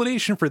non-dark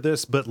explanation for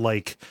this, but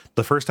like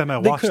the first time I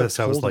watched this,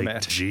 I was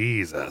like,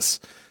 Jesus.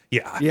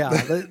 Yeah.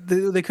 Yeah.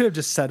 They could have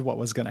just said what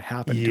was going to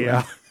happen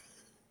to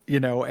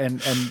him,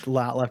 and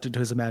left it to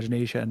his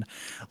imagination.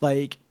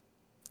 Like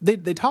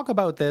they talk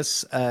about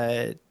this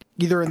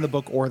either in the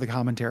book or the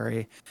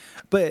commentary,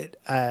 but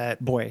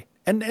boy.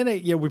 And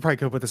we probably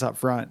could put this up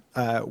front.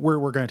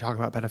 We're going to talk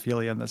about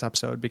pedophilia in this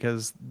episode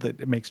because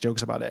it makes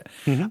jokes about it.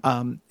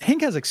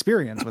 Hank has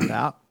experience with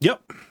that.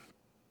 Yep.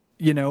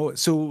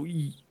 So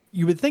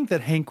you would think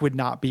that Hank would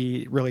not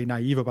be really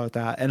naive about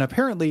that. And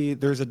apparently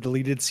there's a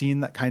deleted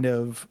scene that kind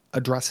of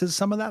addresses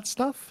some of that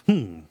stuff.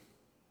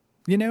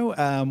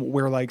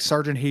 Where like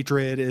Sergeant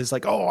Hatred is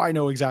like, oh, I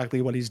know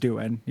exactly what he's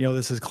doing.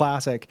 This is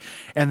classic.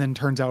 And then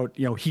turns out,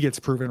 he gets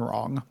proven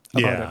wrong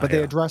about it. But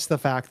they address the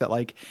fact that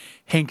like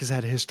Hank has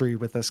had history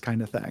with this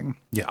kind of thing.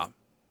 Yeah.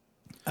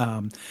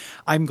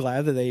 I'm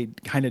glad that they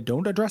kind of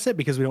don't address it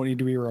because we don't need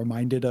to be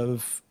reminded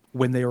of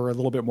when they were a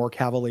little bit more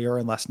cavalier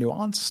and less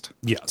nuanced.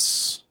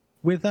 Yes.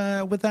 With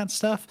that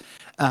stuff.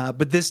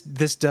 But this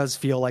does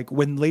feel like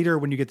when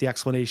you get the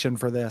explanation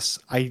for this,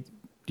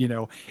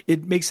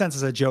 it makes sense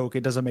as a joke.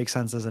 It doesn't make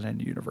sense as an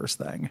in-universe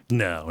thing.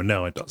 No,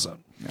 it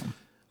doesn't.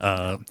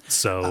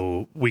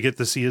 So we get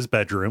to see his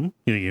bedroom.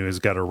 He's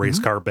got a race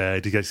car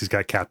bed. He's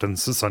got Captain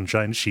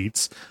Sunshine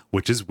sheets,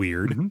 which is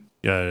weird.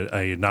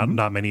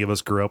 Not many of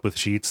us grew up with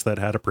sheets that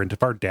had a print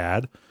of our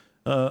dad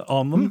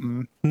on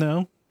them.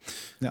 No.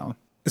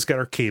 It's got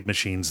arcade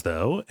machines,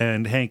 though,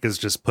 and Hank is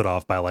just put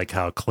off by like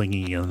how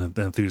clingy and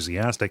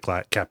enthusiastic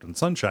Captain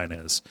Sunshine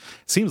is.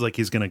 Seems like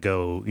he's going to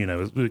go,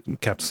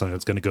 Captain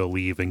Sunshine's going to go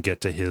leave and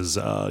get to his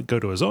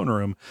own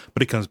room,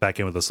 but he comes back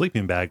in with a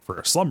sleeping bag for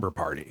a slumber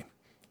party.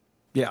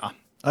 Yeah.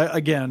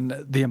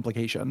 Again, the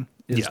implication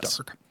is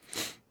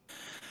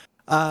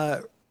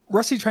dark.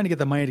 Rusty's trying to get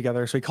the money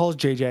together, so he calls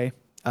JJ.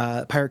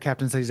 Pirate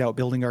Captain says he's out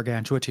building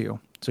Gargantua 2,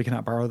 so he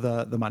cannot borrow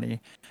the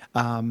money.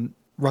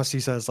 Rusty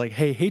says like,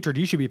 hey, Hatred,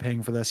 you should be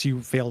paying for this.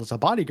 You failed as a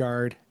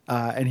bodyguard.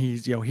 And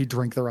he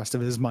drank the rest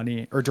of his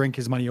money or drank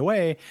his money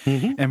away.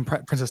 And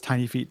Princess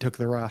Tiny Feet took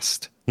the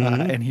rest.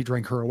 And he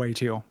drank her away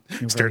too.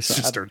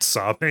 Starts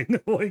sobbing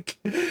like,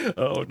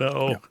 oh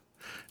no. Yeah.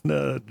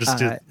 No, just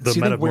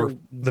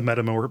the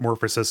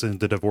metamorphosis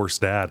into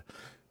divorced dad.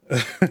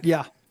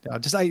 Yeah.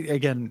 Just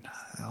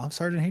I'll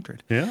Sergeant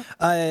Hatred. Yeah.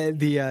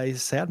 He's a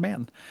sad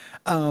man.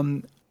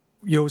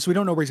 So we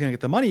don't know where he's going to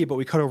get the money, but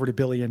we cut over to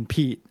Billy and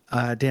Pete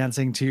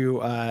dancing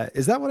to,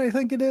 is that what I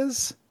think it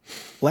is?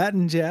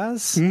 Latin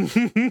jazz?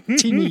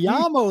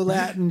 Timiamo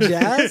Latin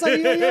jazz?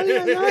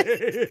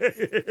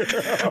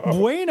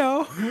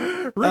 Bueno.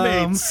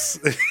 Roommates.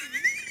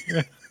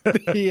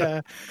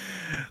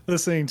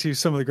 Listening to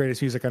some of the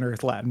greatest music on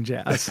earth, Latin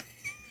jazz.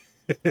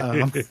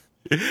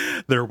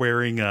 They're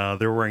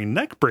wearing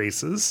neck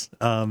braces.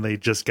 They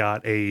just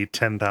got a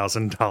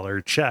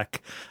 $10,000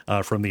 check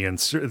from the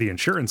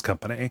insurance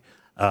company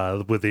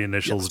with the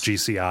initials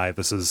GCI.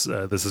 This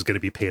is going to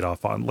be paid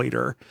off on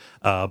later.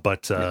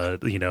 But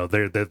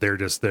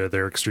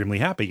they're extremely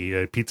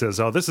happy. Pete says,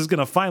 "Oh, this is going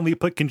to finally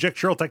put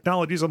conjectural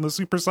technologies on the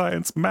super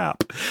science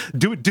map."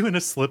 Doing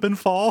a slip and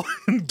fall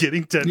and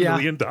getting $10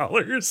 million.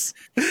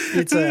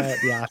 It's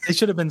they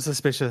should have been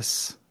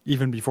suspicious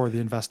even before the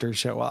investors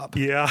show up.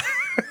 Yeah.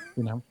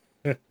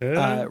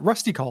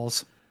 Rusty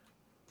calls.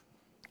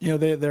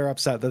 They're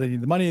upset that they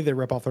need the money. They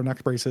rip off their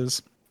neck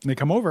braces. And they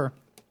come over.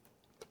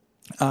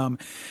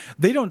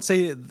 They don't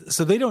say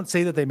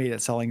that they made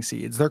it selling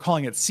seeds. They're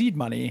calling it seed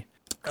money,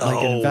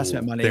 like an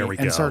investment money. There we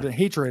go. And Sergeant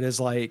Hatred is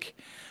like,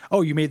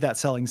 oh, you made that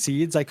selling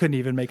seeds? I couldn't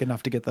even make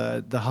enough to get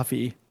the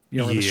Huffy,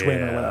 or the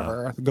Schwinn or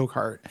whatever, the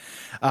go-kart.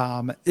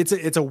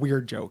 It's a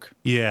weird joke.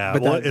 Yeah,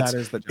 but that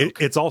is the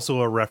joke. It's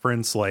also a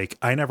reference. Like,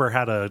 I never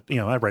had I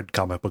read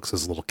comic books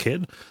as a little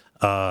kid.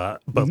 But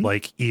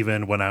like,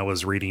 even when I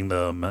was reading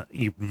them,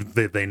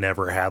 they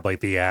never had like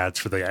the ads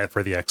for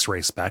the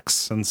X-ray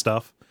specs and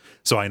stuff.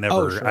 So I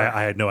never,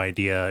 I had no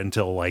idea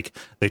until like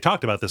they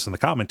talked about this in the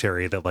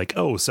commentary that like,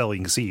 oh,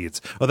 selling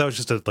seeds. Oh, that was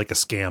just a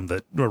scam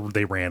that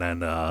they ran in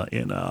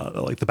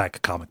like the back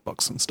of comic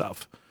books and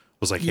stuff.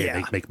 It was like, hey,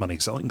 they make money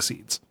selling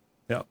seeds.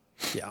 Yeah.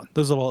 Yeah.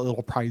 Those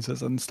little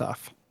prizes and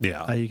stuff.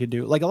 Yeah. You could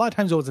do, like, a lot of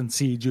times it was in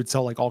seeds, you'd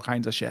sell like all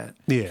kinds of shit.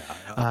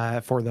 Yeah.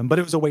 For them, but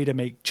it was a way to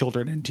make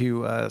children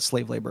into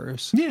slave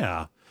laborers.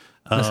 Yeah.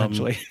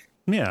 Essentially.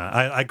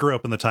 Yeah, I grew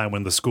up in the time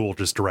when the school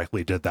just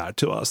directly did that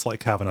to us,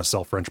 like having us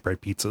sell French bread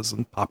pizzas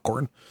and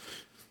popcorn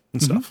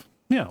and stuff.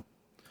 Yeah.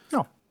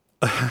 No.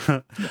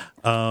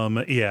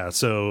 Yeah,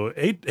 so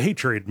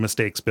Hatred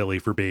mistakes Billy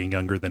for being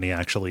younger than he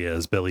actually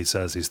is. Billy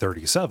says he's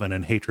 37,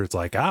 and Hatred's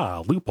like,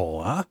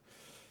 loophole, huh?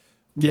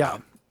 Yeah.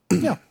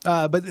 Yeah.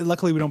 But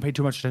luckily we don't pay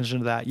too much attention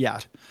to that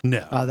yet.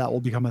 No. That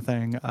will become a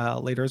thing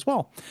later as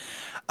well.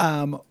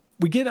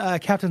 We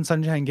get Captain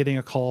Sunshine getting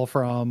a call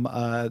from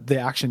the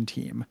action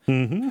team.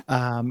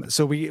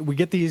 So we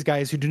get these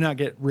guys who do not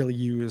get really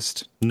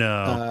used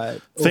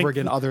over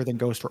again, other than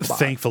Ghost Robot.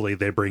 Thankfully,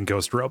 they bring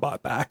Ghost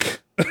Robot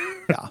back.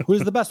 Yeah,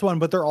 who's the best one,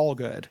 but they're all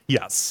good.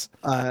 Yes.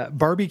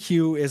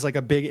 Barbecue is like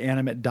a big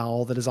animate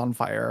doll that is on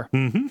fire.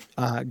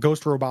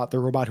 Ghost Robot, the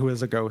robot who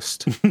is a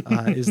ghost,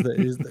 is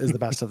the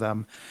best of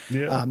them.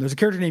 Yeah. There's a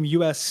character named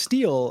U.S.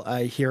 Steel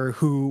here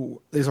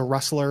who is a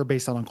wrestler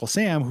based on Uncle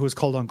Sam, who is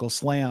called Uncle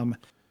Slam.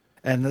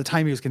 And the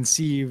time he was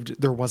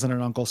conceived, there wasn't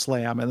an Uncle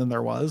Slam, and then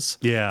there was.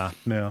 Yeah,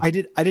 no. I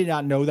did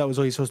not know that was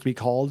what he's supposed to be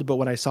called, but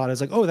when I saw it, I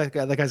was like, oh, that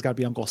guy's got to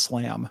be Uncle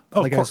Slam.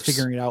 Oh, like, of I was course.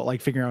 figuring out a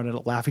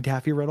Laffy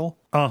Taffy riddle.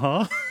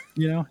 Uh-huh.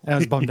 And I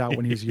was bummed out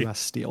when he was U.S.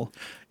 Steel.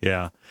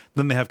 Yeah.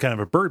 Then they have kind of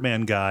a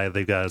Birdman guy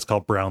they've got. It's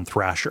called Brown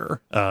Thrasher.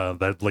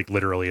 That, like,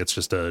 literally, it's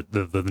just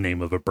the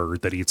name of a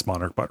bird that eats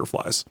monarch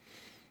butterflies.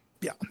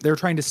 Yeah, they're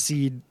trying to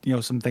seed,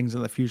 some things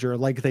in the future,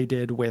 like they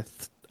did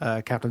with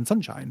Captain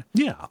Sunshine.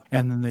 Yeah.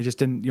 And then they just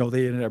didn't,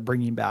 they ended up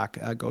bringing back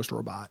Ghost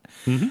Robot.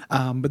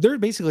 But they're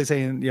basically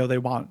saying, they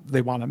want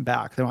him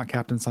back. They want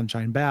Captain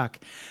Sunshine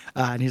back.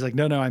 And he's like,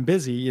 no, I'm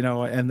busy,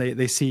 and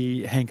they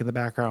see Hank in the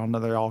background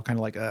and they're all kind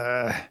of like,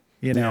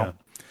 Yeah.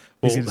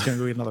 He's just going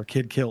to be another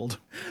kid killed.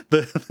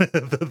 But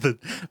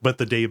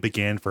the day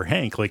began for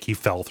Hank, like he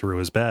fell through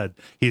his bed.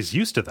 He's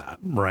used to that,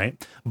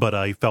 right? But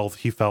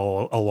he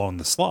fell along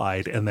the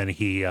slide, and then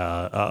he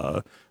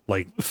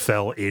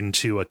fell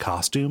into a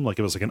costume, like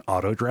it was like an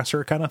auto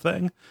dresser kind of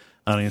thing.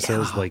 And he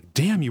says, like,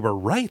 "Damn, you were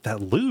right.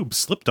 That lube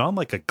slipped on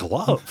like a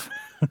glove."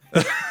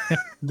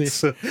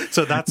 so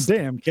that's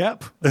damn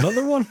Cap,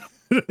 another one.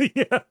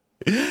 Yeah.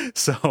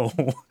 So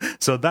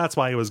that's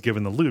why he was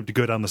given the lube to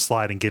go down the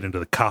slide and get into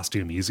the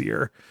costume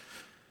easier.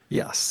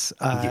 Yes.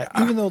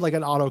 Even though like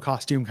an auto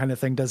costume kind of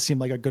thing does seem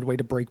like a good way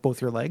to break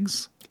both your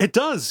legs. It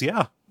does,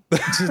 yeah.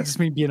 It's just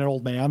me being an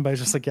old man, but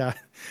it's just like, yeah.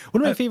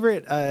 One of my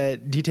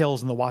favorite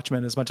details in The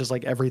Watchmen, as much as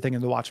like everything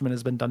in The Watchmen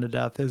has been done to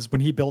death, is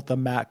when he built the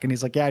mech and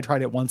he's like, yeah, I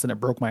tried it once and it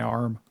broke my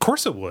arm. Of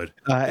course it would.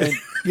 And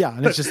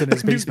it's just in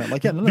his basement.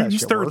 Like, yeah, none of that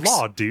Newton's shit third works.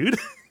 law, dude.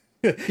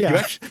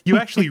 Yeah. You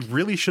actually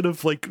really should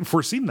have like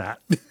foreseen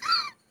that.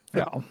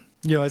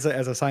 Yeah. As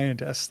a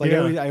scientist, like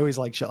I always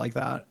like shit like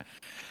that.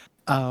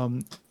 So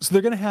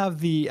they're gonna have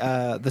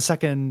the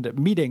second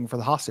meeting for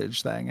the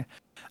hostage thing.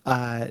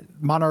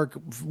 Monarch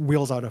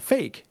wheels out a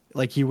fake,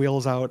 like he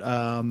wheels out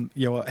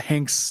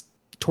Hank's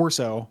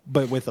torso,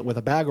 but with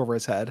a bag over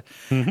his head.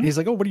 And he's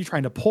like, "Oh, what are you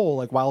trying to pull?"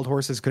 Like wild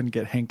horses couldn't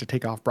get Hank to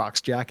take off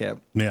Brock's jacket.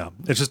 Yeah,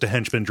 it's just a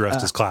henchman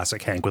dressed as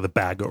classic Hank with a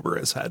bag over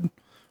his head.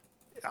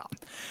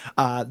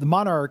 Yeah. The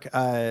Monarch,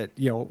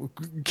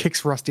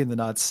 kicks Rusty in the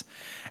nuts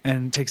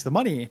and takes the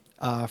money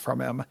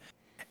from him.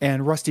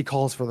 And Rusty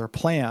calls for their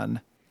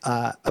plan.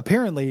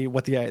 Apparently,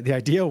 what the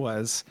idea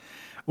was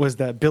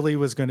that Billy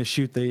was going to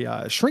shoot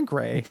the shrink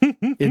ray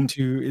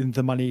into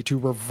the money to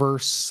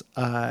reverse.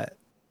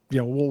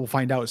 We'll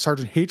find out.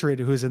 Sergeant Hatred,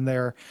 who's in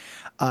there,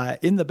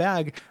 in the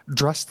bag,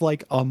 dressed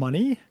like a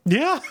money.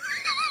 Yeah.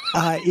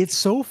 It's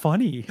so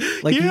funny.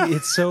 Like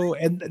it's so,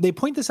 and they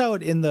point this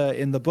out in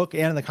the book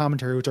and in the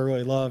commentary, which I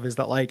really love, is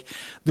that like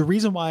the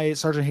reason why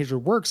Sergeant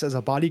Hatred works as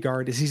a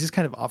bodyguard is he's just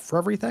kind of up for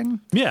everything.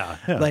 Yeah.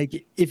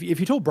 Like if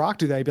you told Brock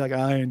to do that, he'd be like,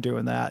 I ain't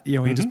doing that.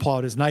 He'd just pull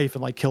out his knife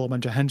and like kill a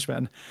bunch of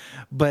henchmen.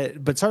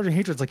 But Sergeant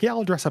Hatred's like, yeah,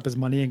 I'll dress up as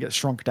money and get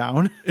shrunk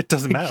down. It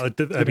doesn't matter.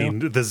 I mean,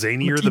 the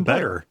zanier the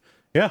better.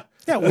 Yeah.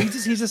 Yeah. Well,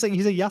 he's just like,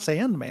 he's a yes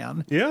and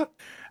man. Yeah.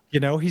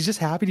 He's just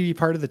happy to be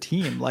part of the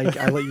team. Like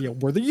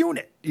we're the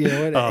unit.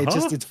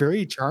 It's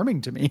very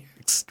charming to me.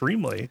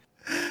 Extremely.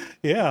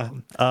 Yeah.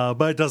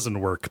 But it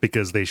doesn't work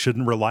because they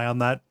shouldn't rely on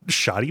that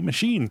shoddy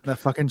machine. That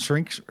fucking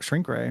shrink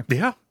ray.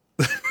 Yeah.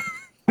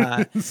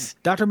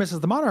 Dr.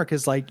 Mrs. the Monarch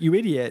is like, you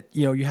idiot,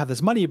 you have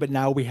this money, but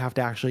now we have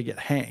to actually get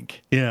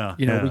Hank. Yeah.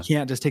 We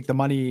can't just take the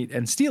money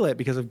and steal it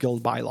because of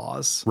guild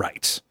bylaws.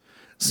 Right.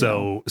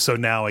 So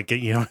now I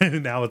get,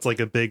 now it's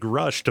like a big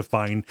rush to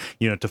find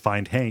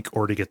Hank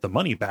or to get the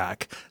money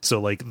back.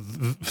 So like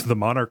the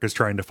Monarch is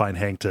trying to find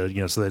Hank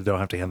to, so they don't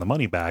have to hand the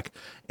money back.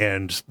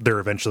 And they're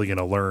eventually going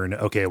to learn,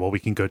 okay, well, we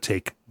can go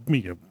take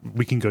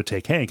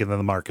Hank, and then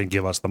the Monarch can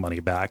give us the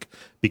money back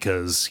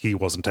because he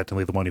wasn't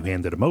technically the one who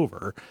handed him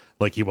over.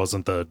 Like he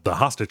wasn't the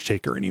hostage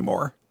taker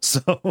anymore.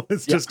 So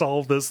it's just all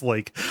of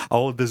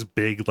this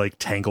big, like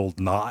tangled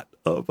knot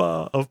of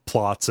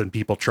plots and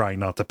people trying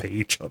not to pay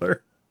each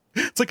other.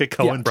 It's like a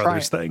Coen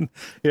Brothers thing.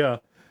 Yeah.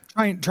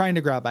 Trying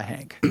to grab a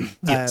Hank.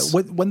 Yes.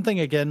 One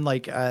thing, again,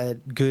 like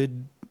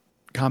good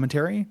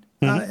commentary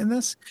in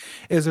this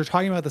is they're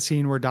talking about the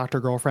scene where Dr.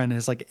 Girlfriend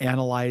has like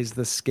analyzed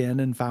the skin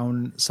and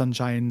found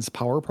Sunshine's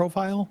power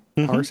profile,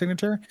 power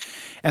signature.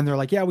 And they're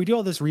like, yeah, we do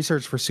all this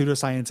research for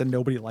pseudoscience and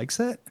nobody likes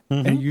it.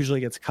 And it usually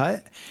gets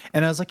cut.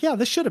 And I was like, yeah,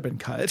 this should have been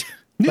cut.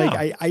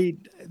 Like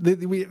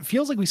it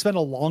feels like we spent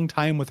a long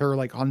time with her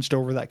like hunched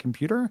over that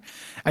computer.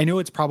 I know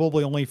it's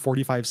probably only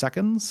 45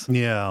 seconds.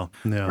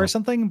 Or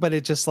something, but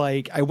it just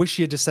like, I wish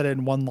she had just said it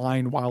in one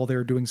line while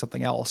they're doing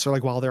something else or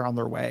like while they're on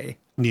their way.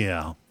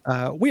 Yeah.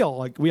 We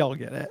all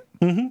get it.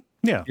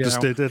 Yeah.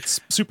 It's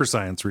super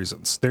science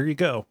reasons. There you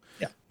go.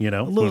 Yeah.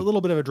 A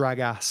little bit of a drag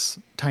ass,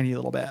 tiny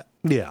little bit.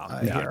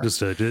 Yeah.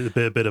 Just a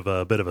bit of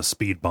a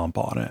speed bump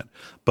on it.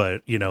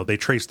 But, they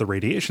trace the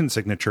radiation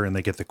signature and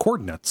they get the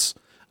coordinates.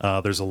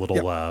 There's a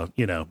little,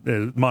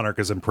 Monarch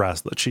is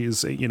impressed that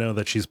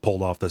she's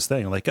pulled off this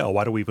thing. Like, oh,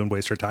 why do we even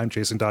waste our time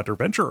chasing Dr.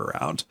 Venture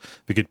around?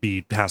 We could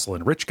be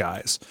hassling rich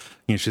guys.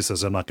 She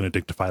says, I'm not going to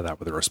dignify that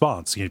with a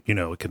response. It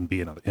can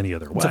be in any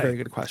other way. That's a very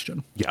good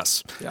question.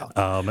 Yes.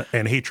 Yeah.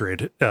 And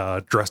Hatred,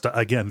 dressed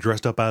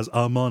up as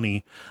a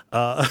money,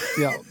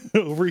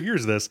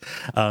 overhears this,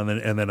 and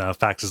then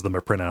faxes them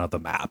a printout of the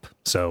map.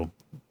 So,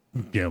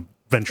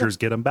 Ventures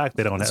get them back.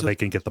 They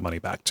can get the money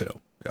back too.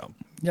 Yeah.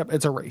 Yep.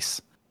 It's a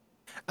race.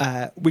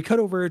 We cut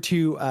over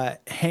to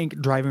Hank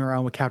driving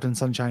around with Captain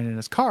Sunshine in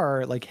his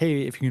car. Like,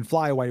 hey, if you can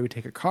fly, why do we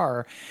take a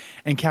car?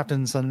 And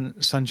Captain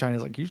Sunshine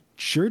is like, you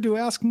sure do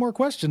ask more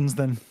questions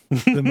than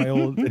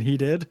he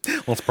did.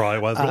 Well, it's probably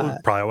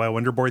why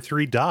Wonder Boy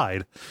 3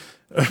 died.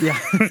 Yeah,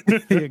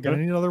 gonna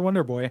need another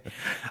Wonder Boy.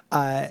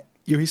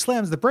 He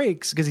slams the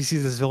brakes because he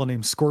sees this villain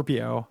named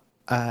Scorpio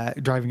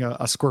driving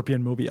a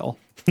Scorpion mobile.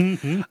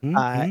 And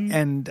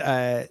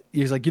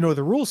he's like,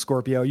 the rules,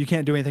 Scorpio, you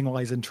can't do anything while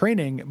he's in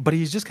training, but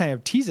he's just kind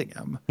of teasing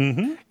him.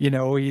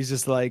 He's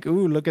just like,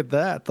 ooh, look at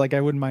that. Like, I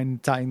wouldn't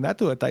mind tying that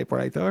to a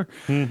typewriter,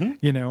 and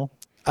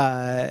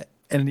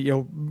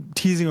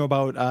teasing him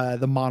about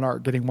the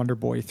Monarch getting Wonder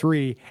Boy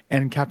 3,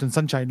 and Captain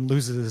Sunshine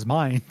loses his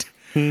mind.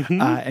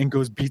 And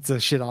goes beats the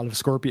shit out of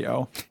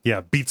Scorpio.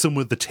 Yeah, beats him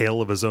with the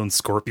tail of his own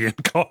Scorpion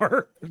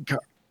car.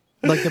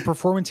 Like the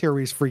performance here where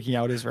he's freaking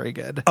out is very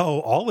good. Oh,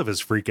 all of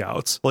his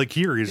freakouts. Like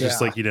here, he's just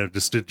like,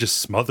 just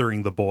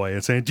smothering the boy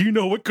and saying, do you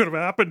know what could have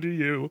happened to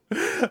you?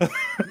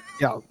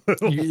 Yeah.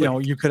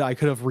 I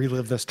could have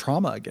relived this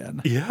trauma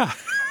again. Yeah.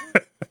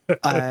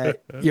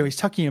 He's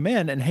tucking him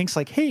in, and Hank's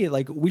like, hey,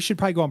 like, we should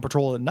probably go on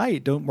patrol at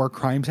night. Don't more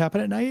crimes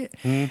happen at night?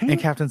 And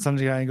Captain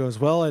Sunshine goes,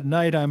 well, at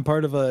night I'm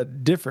part of a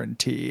different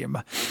team.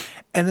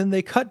 And then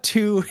they cut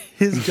to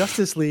his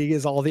Justice League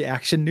is all the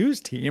Action News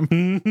team,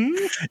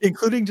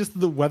 including just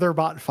the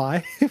Weatherbot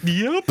 5.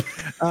 Yep.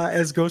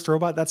 As Ghost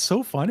Robot. That's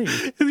so funny.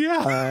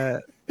 Yeah.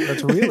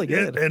 That's really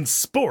good. And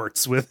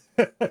sports with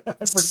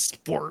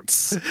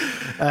sports.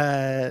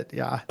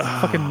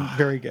 Fucking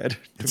very good.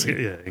 It's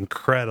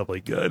incredibly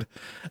good.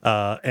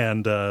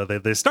 And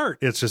they start.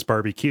 It's just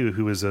Barbie Q,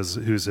 who's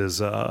his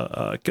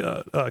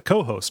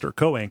co-host or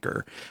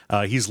co-anchor.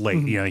 He's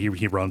late.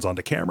 He runs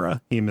onto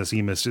camera. He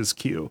missed his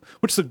cue,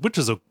 which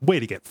is a way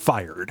to get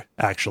fired.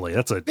 Actually,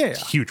 that's a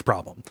huge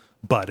problem.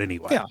 But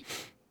anyway.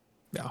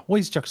 Yeah, well,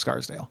 he's Chuck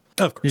Scarsdale.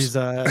 Of course, he's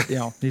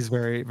he's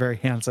very, very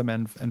handsome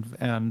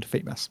and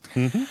famous.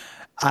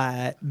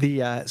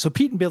 So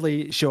Pete and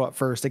Billy show up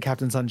first at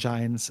Captain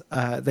Sunshine's.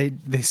 They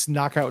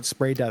knock out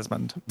Spray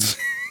Desmond.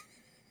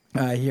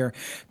 Here,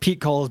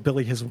 Pete calls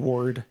Billy his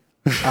ward.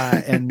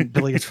 And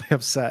Billy gets really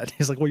upset.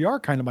 He's like, well, you are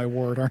kind of my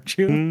ward, aren't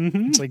you?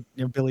 It's like,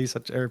 Pete's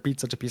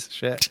such a piece of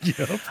shit.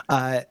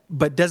 Yep.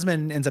 But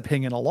Desmond ends up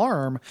hitting an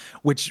alarm,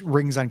 which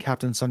rings on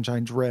Captain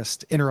Sunshine's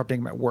wrist, interrupting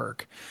him at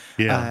work.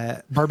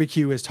 Yeah.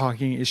 Barbecue is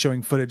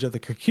showing footage of the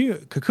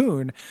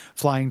cocoon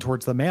flying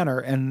towards the manor,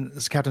 and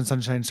Captain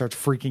Sunshine starts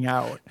freaking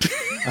out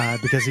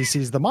because he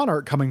sees the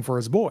Monarch coming for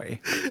his boy.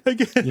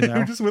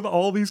 Again, just with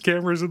all these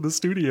cameras in the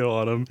studio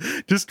on him,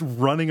 just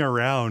running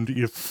around,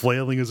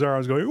 flailing his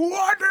arms, going,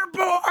 Wonder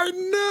Boy,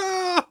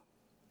 no!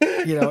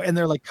 And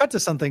they're like, cut to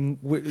something,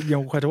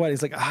 cut to what?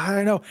 He's like, I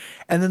don't know.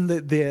 And then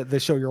the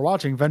show you're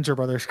watching, Venture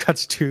Brothers,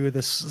 cuts to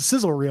this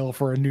sizzle reel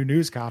for a new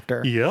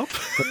newscopter. Yep.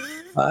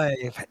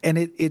 And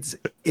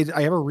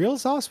I have a real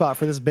soft spot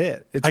for this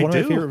bit. It's one of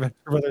my favorite Venture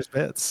Brothers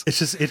bits.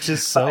 It's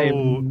just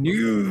so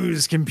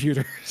news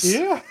computers.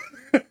 Yeah.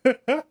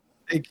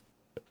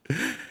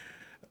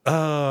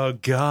 Oh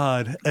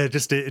God!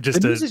 The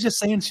news is just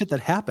saying shit that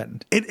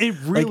happened. It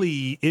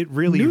really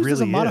News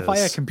doesn't is. modify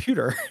a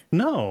computer.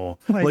 No,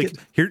 Like,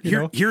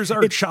 here's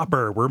our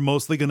chopper. We're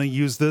mostly going to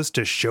use this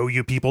to show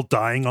you people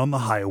dying on the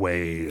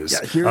highways.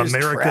 Yeah, here's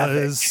America traffic.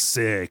 is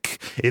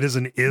sick. It is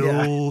an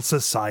ill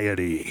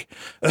society.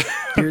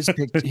 Here's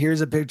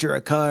a picture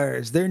of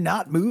cars. They're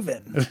not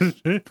moving.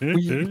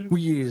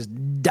 We use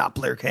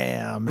Doppler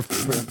cam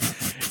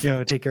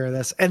to take care of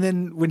this. And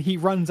then when he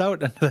runs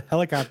out into the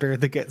helicopter,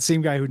 the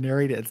same guy who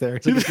narrated it there,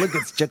 it's like, look,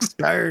 it's Chuck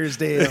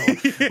Scarsdale.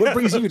 What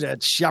brings you to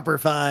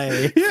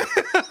Shopify?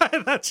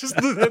 That's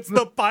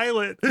the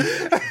pilot.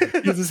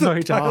 This is how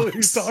he talks.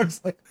 He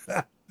talks like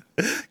that.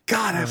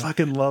 God, I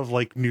fucking love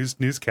like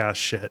newscast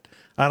shit.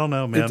 I don't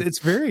know, man. It's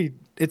very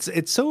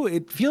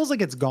it feels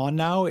like it's gone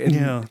now. And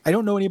Yeah. I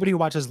don't know anybody who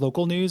watches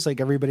local news.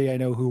 Like everybody I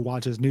know who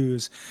watches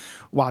news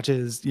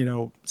watches,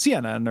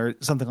 CNN or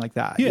something like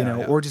that,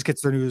 Yeah. or just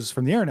gets their news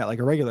from the internet like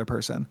a regular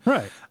person.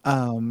 Right.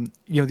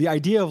 The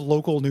idea of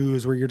local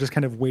news where you're just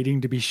kind of waiting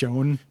to be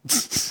shown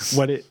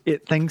what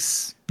it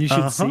thinks you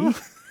should see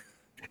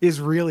is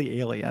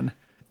really alien.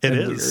 It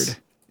and is. weird.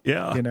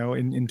 Yeah.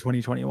 In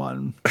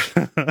 2021.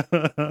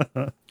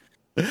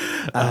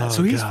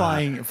 So he's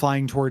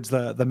flying towards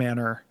the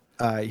manor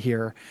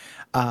here.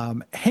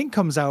 Hank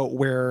comes out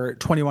where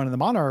 21 and the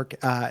Monarch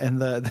and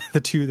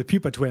the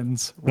Pupa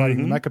twins riding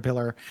the Mecha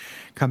Pillar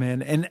come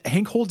in, and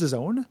Hank holds his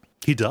own.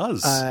 He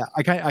does.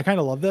 I kind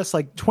of love this.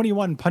 Like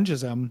 21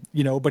 punches him,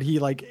 but he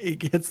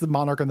it hits the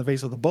Monarch on the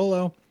face with a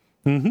bolo.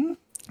 Mm-hmm.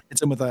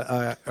 Hits him with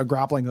a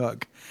grappling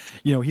hook.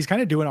 He's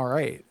kind of doing all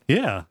right.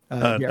 Yeah.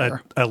 Yeah.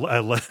 I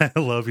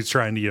love he's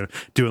trying to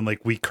doing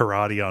like weak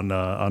karate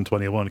on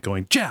 21,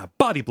 going jab,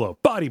 body blow.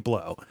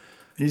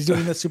 He's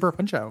doing the super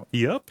punch out.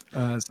 Yep.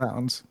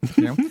 Sounds.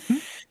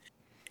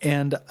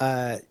 And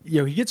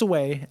he gets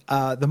away.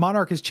 The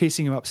Monarch is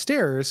chasing him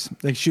upstairs,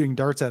 like shooting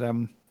darts at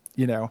him.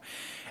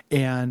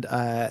 And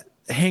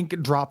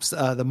Hank drops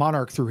the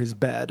Monarch through his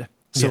bed,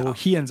 so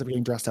he ends up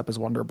getting dressed up as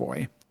Wonder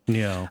Boy.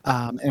 Yeah.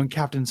 And when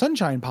Captain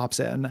Sunshine pops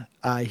in,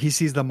 he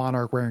sees the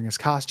Monarch wearing his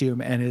costume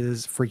and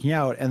is freaking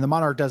out. And the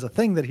Monarch does a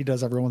thing that he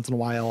does every once in a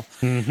while,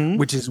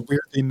 which is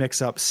weirdly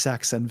mix up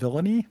sex and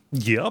villainy.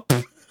 Yep.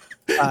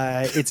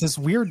 It's this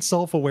weird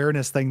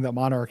self-awareness thing that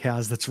Monarch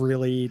has that's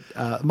really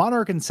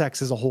Monarch and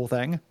sex is a whole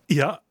thing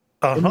Yeah.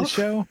 in the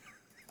show.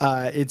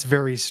 It's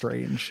very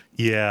strange.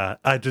 Yeah.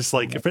 I just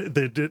like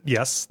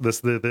yes,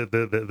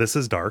 this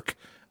is dark.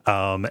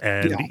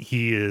 And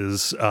he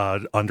is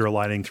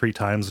underlining 3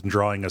 times and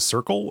drawing a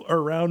circle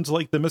around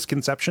like the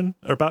misconception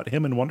about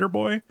him and Wonder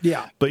Boy.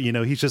 Yeah. But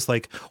he's just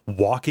like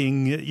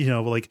walking,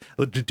 like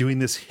doing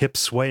this hip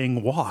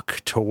swaying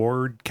walk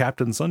toward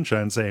Captain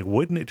Sunshine, saying,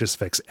 wouldn't it just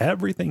fix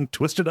everything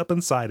twisted up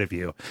inside of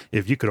you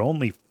if you could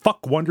only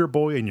fuck Wonder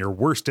Boy and your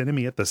worst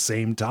enemy at the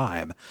same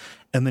time?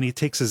 And then he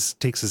takes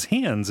his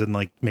hands and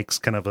like makes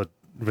kind of a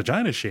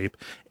vagina shape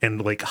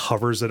and like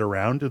hovers it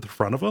around to the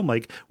front of him,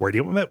 like, where do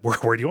you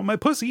want my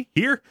pussy?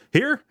 Here,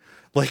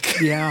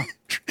 like, Yeah.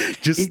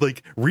 just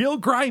like real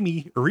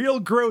grimy, real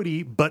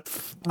grody, but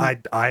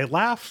I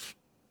laugh.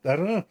 I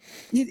don't know.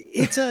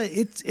 It's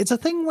a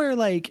thing where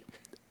like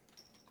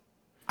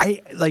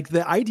I like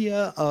the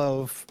idea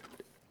of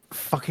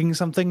fucking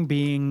something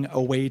being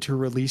a way to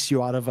release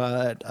you out of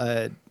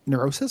a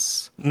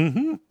neurosis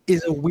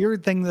is a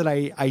weird thing that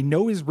I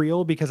know is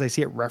real because I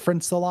see it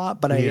referenced a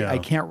lot, but I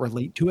can't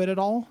relate to it at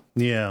all.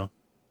 Yeah.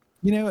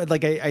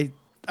 Like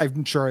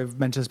I'm sure I've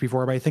mentioned this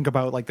before, but I think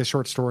about like the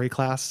short story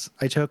class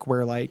I took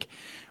where like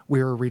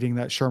we were reading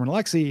that Sherman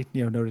Alexie,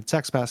 noted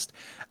sex pest,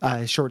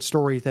 short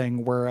story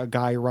thing where a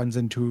guy runs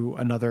into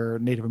another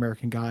Native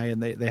American guy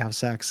and they have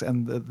sex.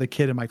 And the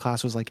kid in my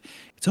class was like,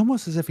 it's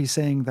almost as if he's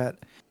saying that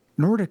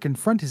in order to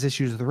confront his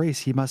issues with the race,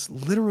 he must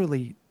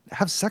literally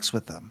have sex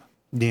with them.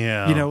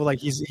 Yeah. Like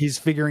he's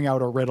figuring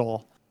out a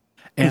riddle,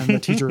 and the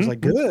teacher's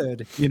like,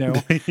 "Good," and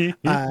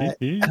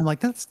I'm like,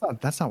 "That's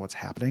not what's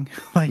happening."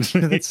 Like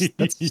that's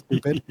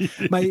stupid.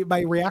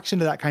 My reaction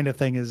to that kind of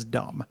thing is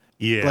dumb.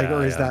 Yeah. Like,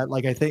 or is that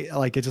like I think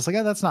like it's just like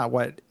that's not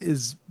what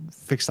is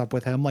fixed up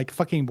with him. Like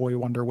fucking Boy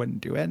Wonder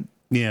wouldn't do it.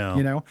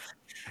 Yeah.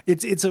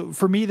 It's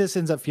for me. This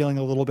ends up feeling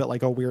a little bit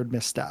like a weird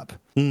misstep.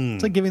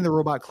 It's like giving the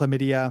robot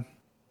chlamydia.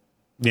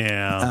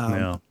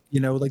 Yeah.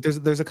 Like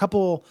there's a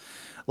couple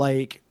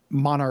like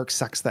Monarch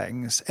sex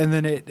things, and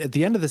then at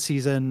the end of the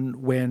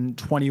season when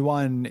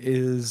 21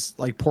 is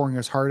like pouring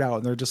his heart out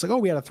and they're just like, oh,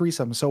 we had a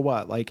threesome, so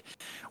what, like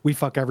we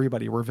fuck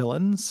everybody, we're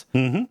villains.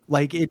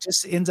 Like it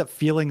just ends up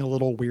feeling a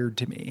little weird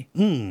to me.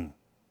 I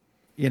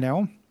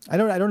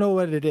don't know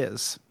what it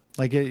is.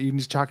 Like you can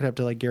just chalk it up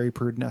to like Gary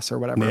Prudness or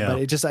whatever, but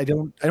it just I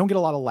don't get a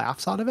lot of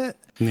laughs out of it.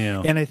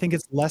 And I think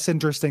it's less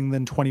interesting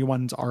than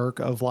 21's arc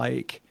of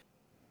like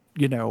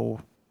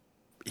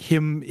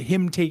him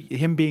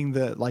being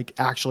the like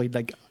actually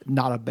like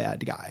not a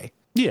bad guy.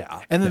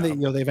 Yeah. And then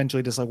they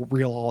eventually just like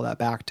reel all that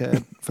back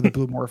for the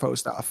Blue Morpho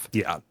stuff.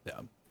 Yeah.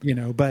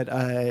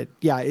 But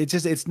yeah,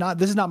 this is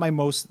not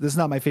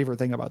my favorite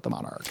thing about the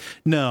Monarch.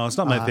 No, it's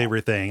not my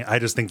favorite thing. I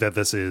just think that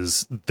this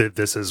is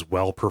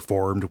well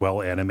performed,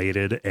 well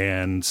animated,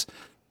 and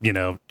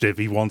if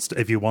he wants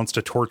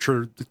to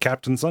torture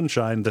Captain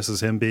Sunshine, this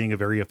is him being a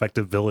very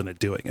effective villain at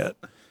doing it.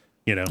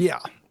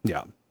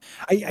 Yeah.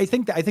 I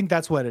think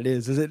that's what it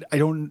is.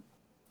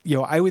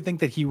 I would think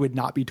that he would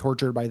not be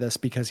tortured by this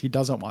because he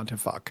doesn't want to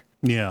fuck.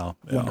 Yeah.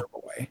 Wonder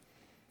Boy.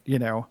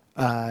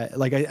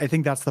 I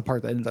think that's the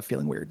part that ends up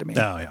feeling weird to me.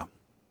 Oh yeah.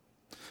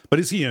 But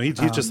he's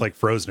just like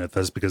frozen at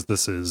this because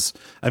this is,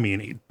 I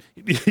mean,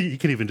 he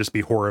can even just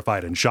be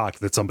horrified and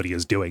shocked that somebody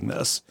is doing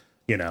this,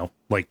 Yeah.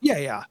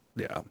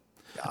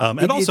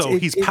 And also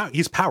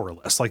he's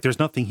powerless. Like there's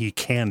nothing he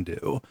can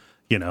do,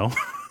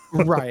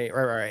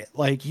 Right.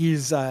 Like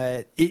he's,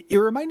 it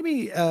reminded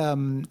me,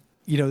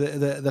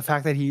 the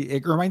fact that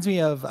it reminds me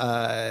of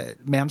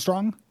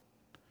Manstrong,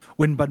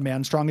 when Bud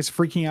Manstrong is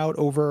freaking out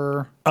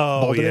over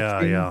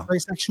Balderich being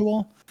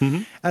bisexual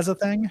as a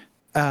thing.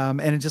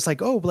 And it's just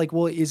like,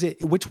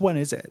 which one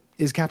is it?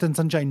 Is Captain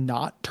Sunshine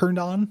not turned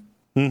on,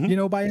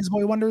 by his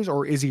boy wonders,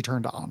 or is he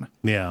turned on?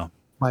 Yeah.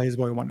 By his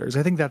boy wonders.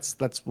 I think that's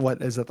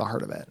what is at the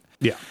heart of it.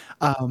 Yeah.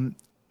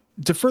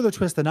 To further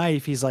twist the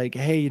knife, he's like,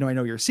 hey, I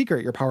know your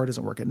secret. Your power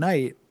doesn't work at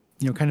night.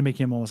 Kind of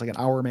making him almost like an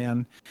hour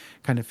man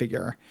kind of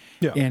figure.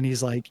 Yeah. And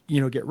he's like,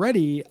 get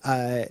ready.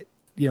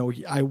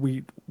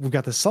 We've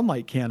got the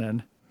sunlight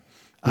cannon.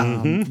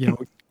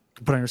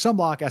 Put on your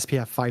sunblock,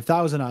 SPF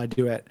 5000. I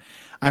do it.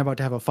 I'm about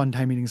to have a fun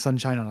time eating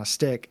sunshine on a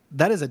stick.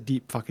 That is a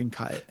deep fucking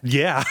cut.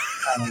 Yeah.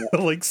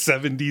 Like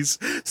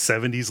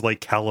 70s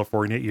like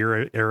California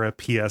era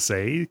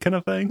PSA kind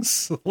of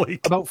things.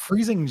 Like about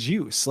freezing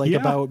juice,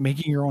 about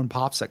making your own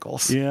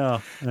popsicles. Yeah.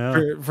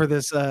 For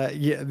this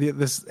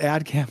this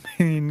ad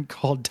campaign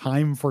called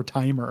Time for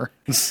Timer,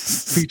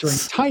 featuring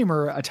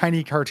Timer, a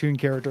tiny cartoon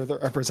character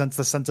that represents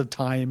the sense of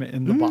time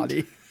in the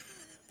body.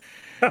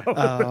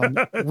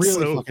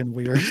 Really fucking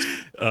weird.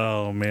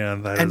 Oh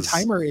man,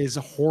 Timer is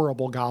a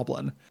horrible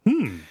goblin.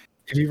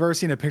 If you've ever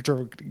seen a picture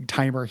of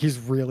Timer, he's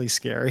really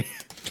scary.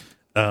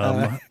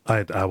 I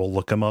will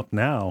look him up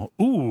now.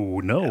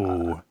 Ooh,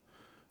 no.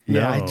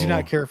 Yeah, I do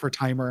not care for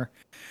Timer,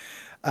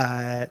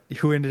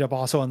 who ended up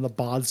also on the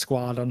Bod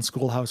Squad on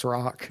Schoolhouse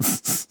Rock.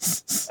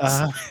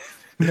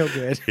 No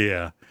good.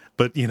 Yeah.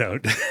 But,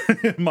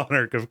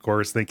 Monarch, of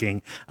course,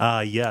 thinking,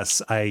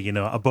 yes,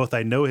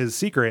 I know his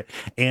secret,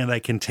 and I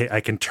can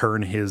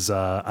turn his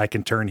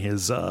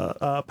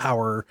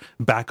power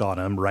back on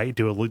him, right?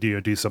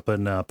 Do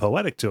something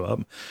poetic to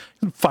him.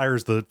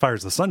 Fires the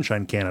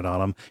sunshine cannon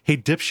on him. Hey,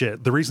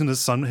 dipshit! The reason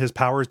his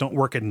powers don't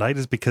work at night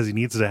is because he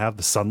needs to have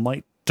the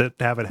sunlight to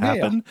have it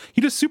happen. Yeah.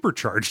 He just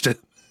supercharged it.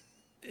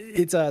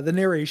 It's the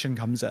narration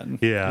comes in.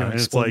 Yeah, and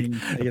it's like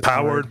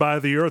powered by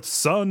the Earth's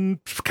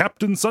sun,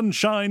 Captain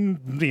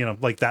Sunshine,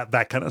 like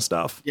that kind of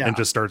stuff. Yeah. And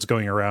just starts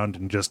going around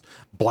and just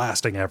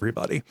blasting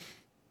everybody.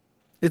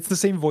 It's the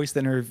same voice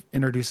that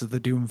introduces the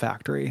Doom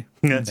Factory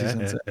in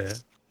season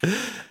 6.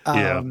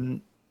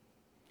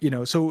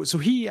 So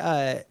he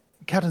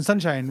Captain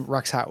Sunshine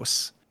wrecks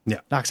house. Yeah.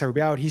 Knocks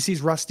everybody out. He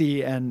sees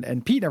Rusty and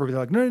Pete and everybody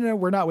like, no,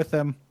 we're not with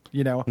them.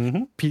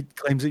 Pete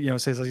claims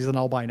it, says he's an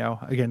albino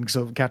again.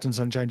 So Captain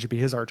Sunshine should be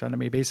his arch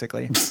enemy,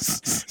 basically.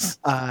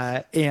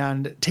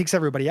 And takes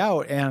everybody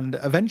out. And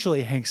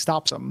eventually Hank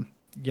stops him,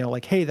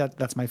 like, hey,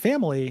 that's my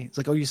family. It's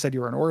like, oh, you said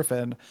you were an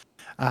orphan.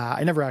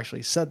 I never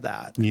actually said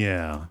that.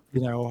 Yeah.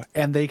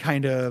 And they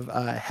kind of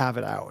have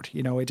it out.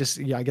 It just,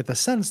 I get the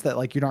sense that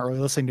like, you're not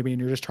really listening to me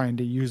and you're just trying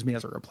to use me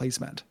as a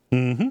replacement.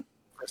 For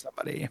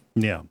somebody.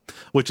 Yeah.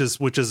 Which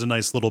is a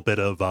nice little bit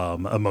of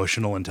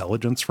emotional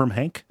intelligence from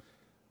Hank.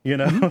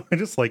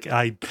 Just like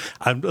I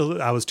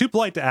was too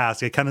polite to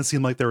ask. It kind of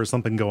seemed like there was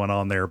something going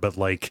on there, but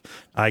like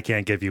I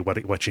can't give you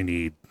what you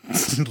need.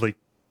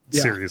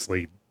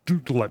 Seriously,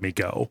 let me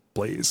go,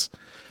 please.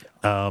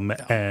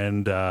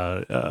 And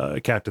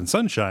Captain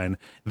Sunshine,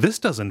 this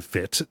doesn't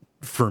fit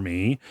for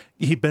me.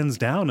 He bends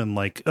down and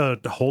like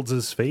holds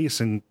his face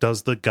and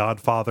does the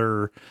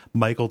Godfather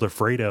Michael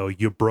DeFredo.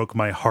 You broke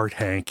my heart,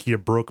 Hank. You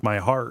broke my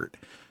heart.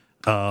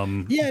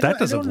 That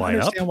doesn't line up.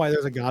 I don't understand why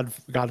there's a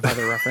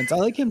Godfather reference. I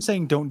like him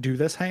saying, "Don't do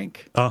this,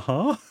 Hank."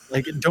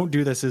 Like, "Don't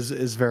do this"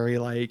 is very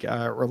like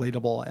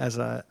relatable as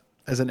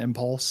an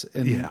impulse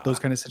in those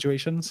kind of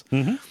situations.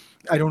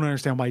 I don't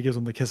understand why he gives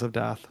him the kiss of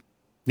death.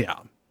 Yeah.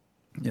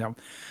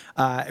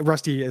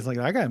 Rusty is like,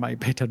 that guy might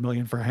pay $10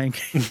 million for Hank.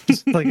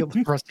 Like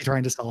Rusty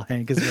trying to sell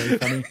Hank is very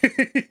funny.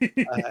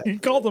 He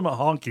called him a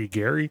honky,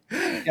 Gary.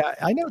 Yeah,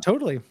 I know,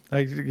 totally.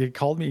 He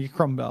called me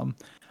crumb bum.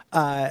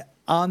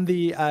 On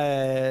the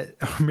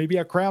maybe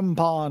a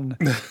crampon.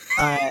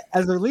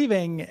 As they're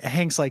leaving,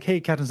 Hank's like, hey,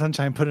 Captain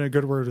Sunshine, put in a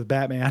good word with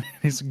Batman.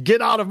 He's like,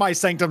 get out of my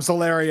sanctum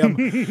solarium.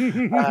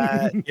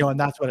 And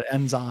that's what it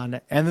ends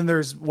on. And then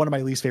there's one of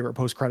my least favorite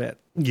post-credit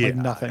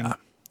nothing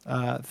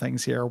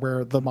things here,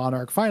 where the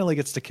Monarch finally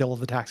gets to kill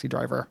the taxi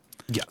driver.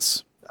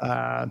 Yes.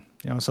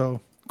 So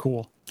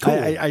cool.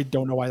 I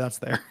don't know why that's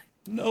there.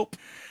 Nope.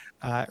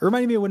 It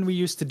reminded me of when we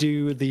used to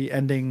do the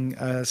ending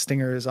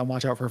stingers on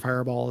Watch Out for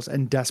Fireballs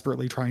and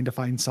desperately trying to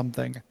find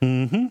something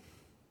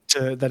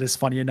that is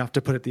funny enough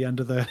to put at the end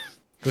of the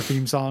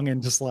theme song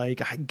and just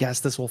like, I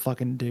guess this will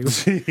fucking do.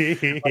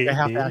 Like, I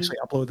have to actually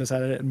upload this,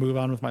 edit it, and move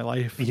on with my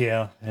life.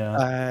 Yeah.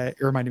 It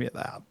reminded me of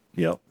that.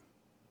 Yep.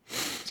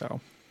 So,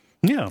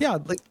 yeah,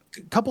 like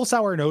a couple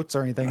sour notes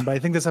or anything, but I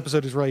think this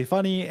episode is really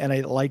funny, and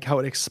I like how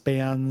it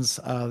expands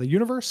the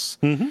universe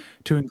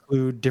to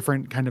include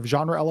different kind of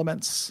genre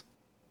elements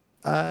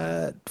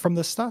from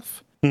this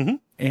stuff.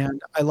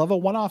 And I love a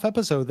one-off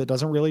episode that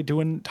doesn't really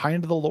tie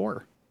into the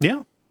lore.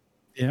 Yeah.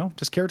 You know,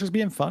 just characters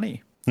being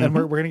funny. And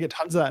we're going to get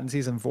tons of that in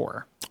season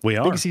 4. We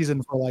are. Big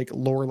season for like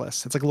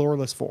loreless. It's like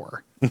loreless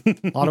 4.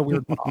 A lot of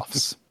weird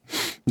one-offs.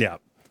 Yeah.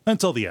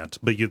 Until the end.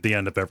 But the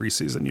end of every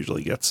season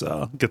usually gets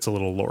a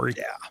little lore-y.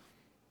 Yeah.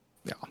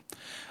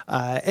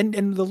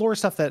 And the lore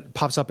stuff that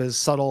pops up is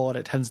subtle, and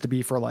it tends to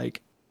be for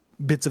like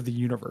bits of the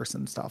universe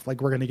and stuff.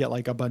 Like we're going to get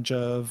like a bunch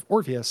of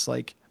Orpheus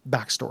like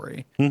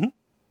backstory,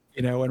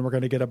 you know, and we're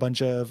going to get a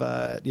bunch of,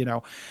 you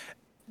know,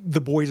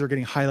 the boys are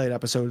getting highlight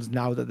episodes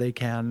now that they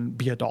can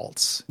be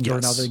adults. Or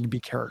now they can be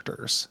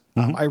characters.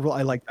 I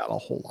like that a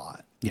whole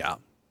lot. Yeah.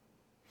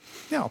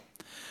 Yeah.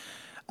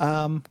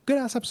 Good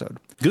ass episode.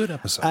 Good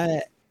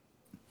episode.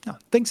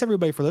 Thanks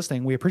everybody for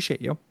listening. We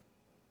appreciate you.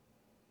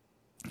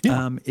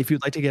 Yeah. If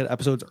you'd like to get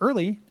episodes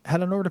early,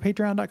 head on over to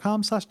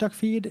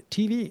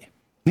patreon.com/duckfeedtv.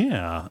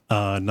 Yeah.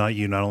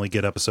 Not only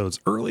get episodes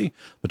early,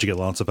 but you get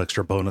lots of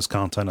extra bonus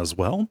content as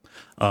well.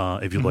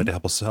 If you'd like to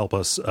help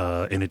us,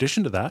 in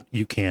addition to that,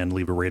 you can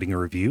leave a rating or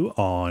review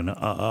on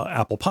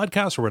Apple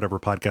Podcasts or whatever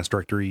podcast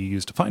directory you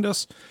use to find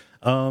us.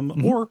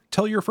 Or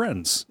tell your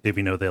friends if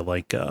you know they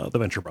like the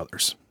Venture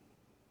Brothers.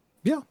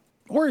 Yeah.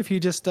 Or if you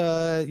just,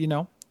 you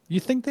know, you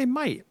think they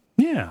might.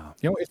 Yeah.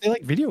 You know, if they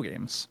like video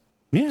games.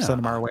 Yeah. Send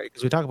them our way,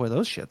 because we talk about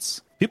those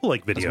shits. People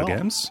like video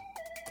games.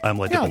 I'm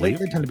led to believe.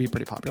 They tend to be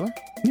pretty popular.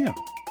 Yeah.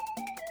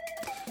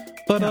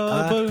 But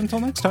until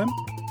next time,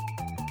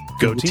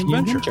 go Team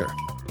Venture.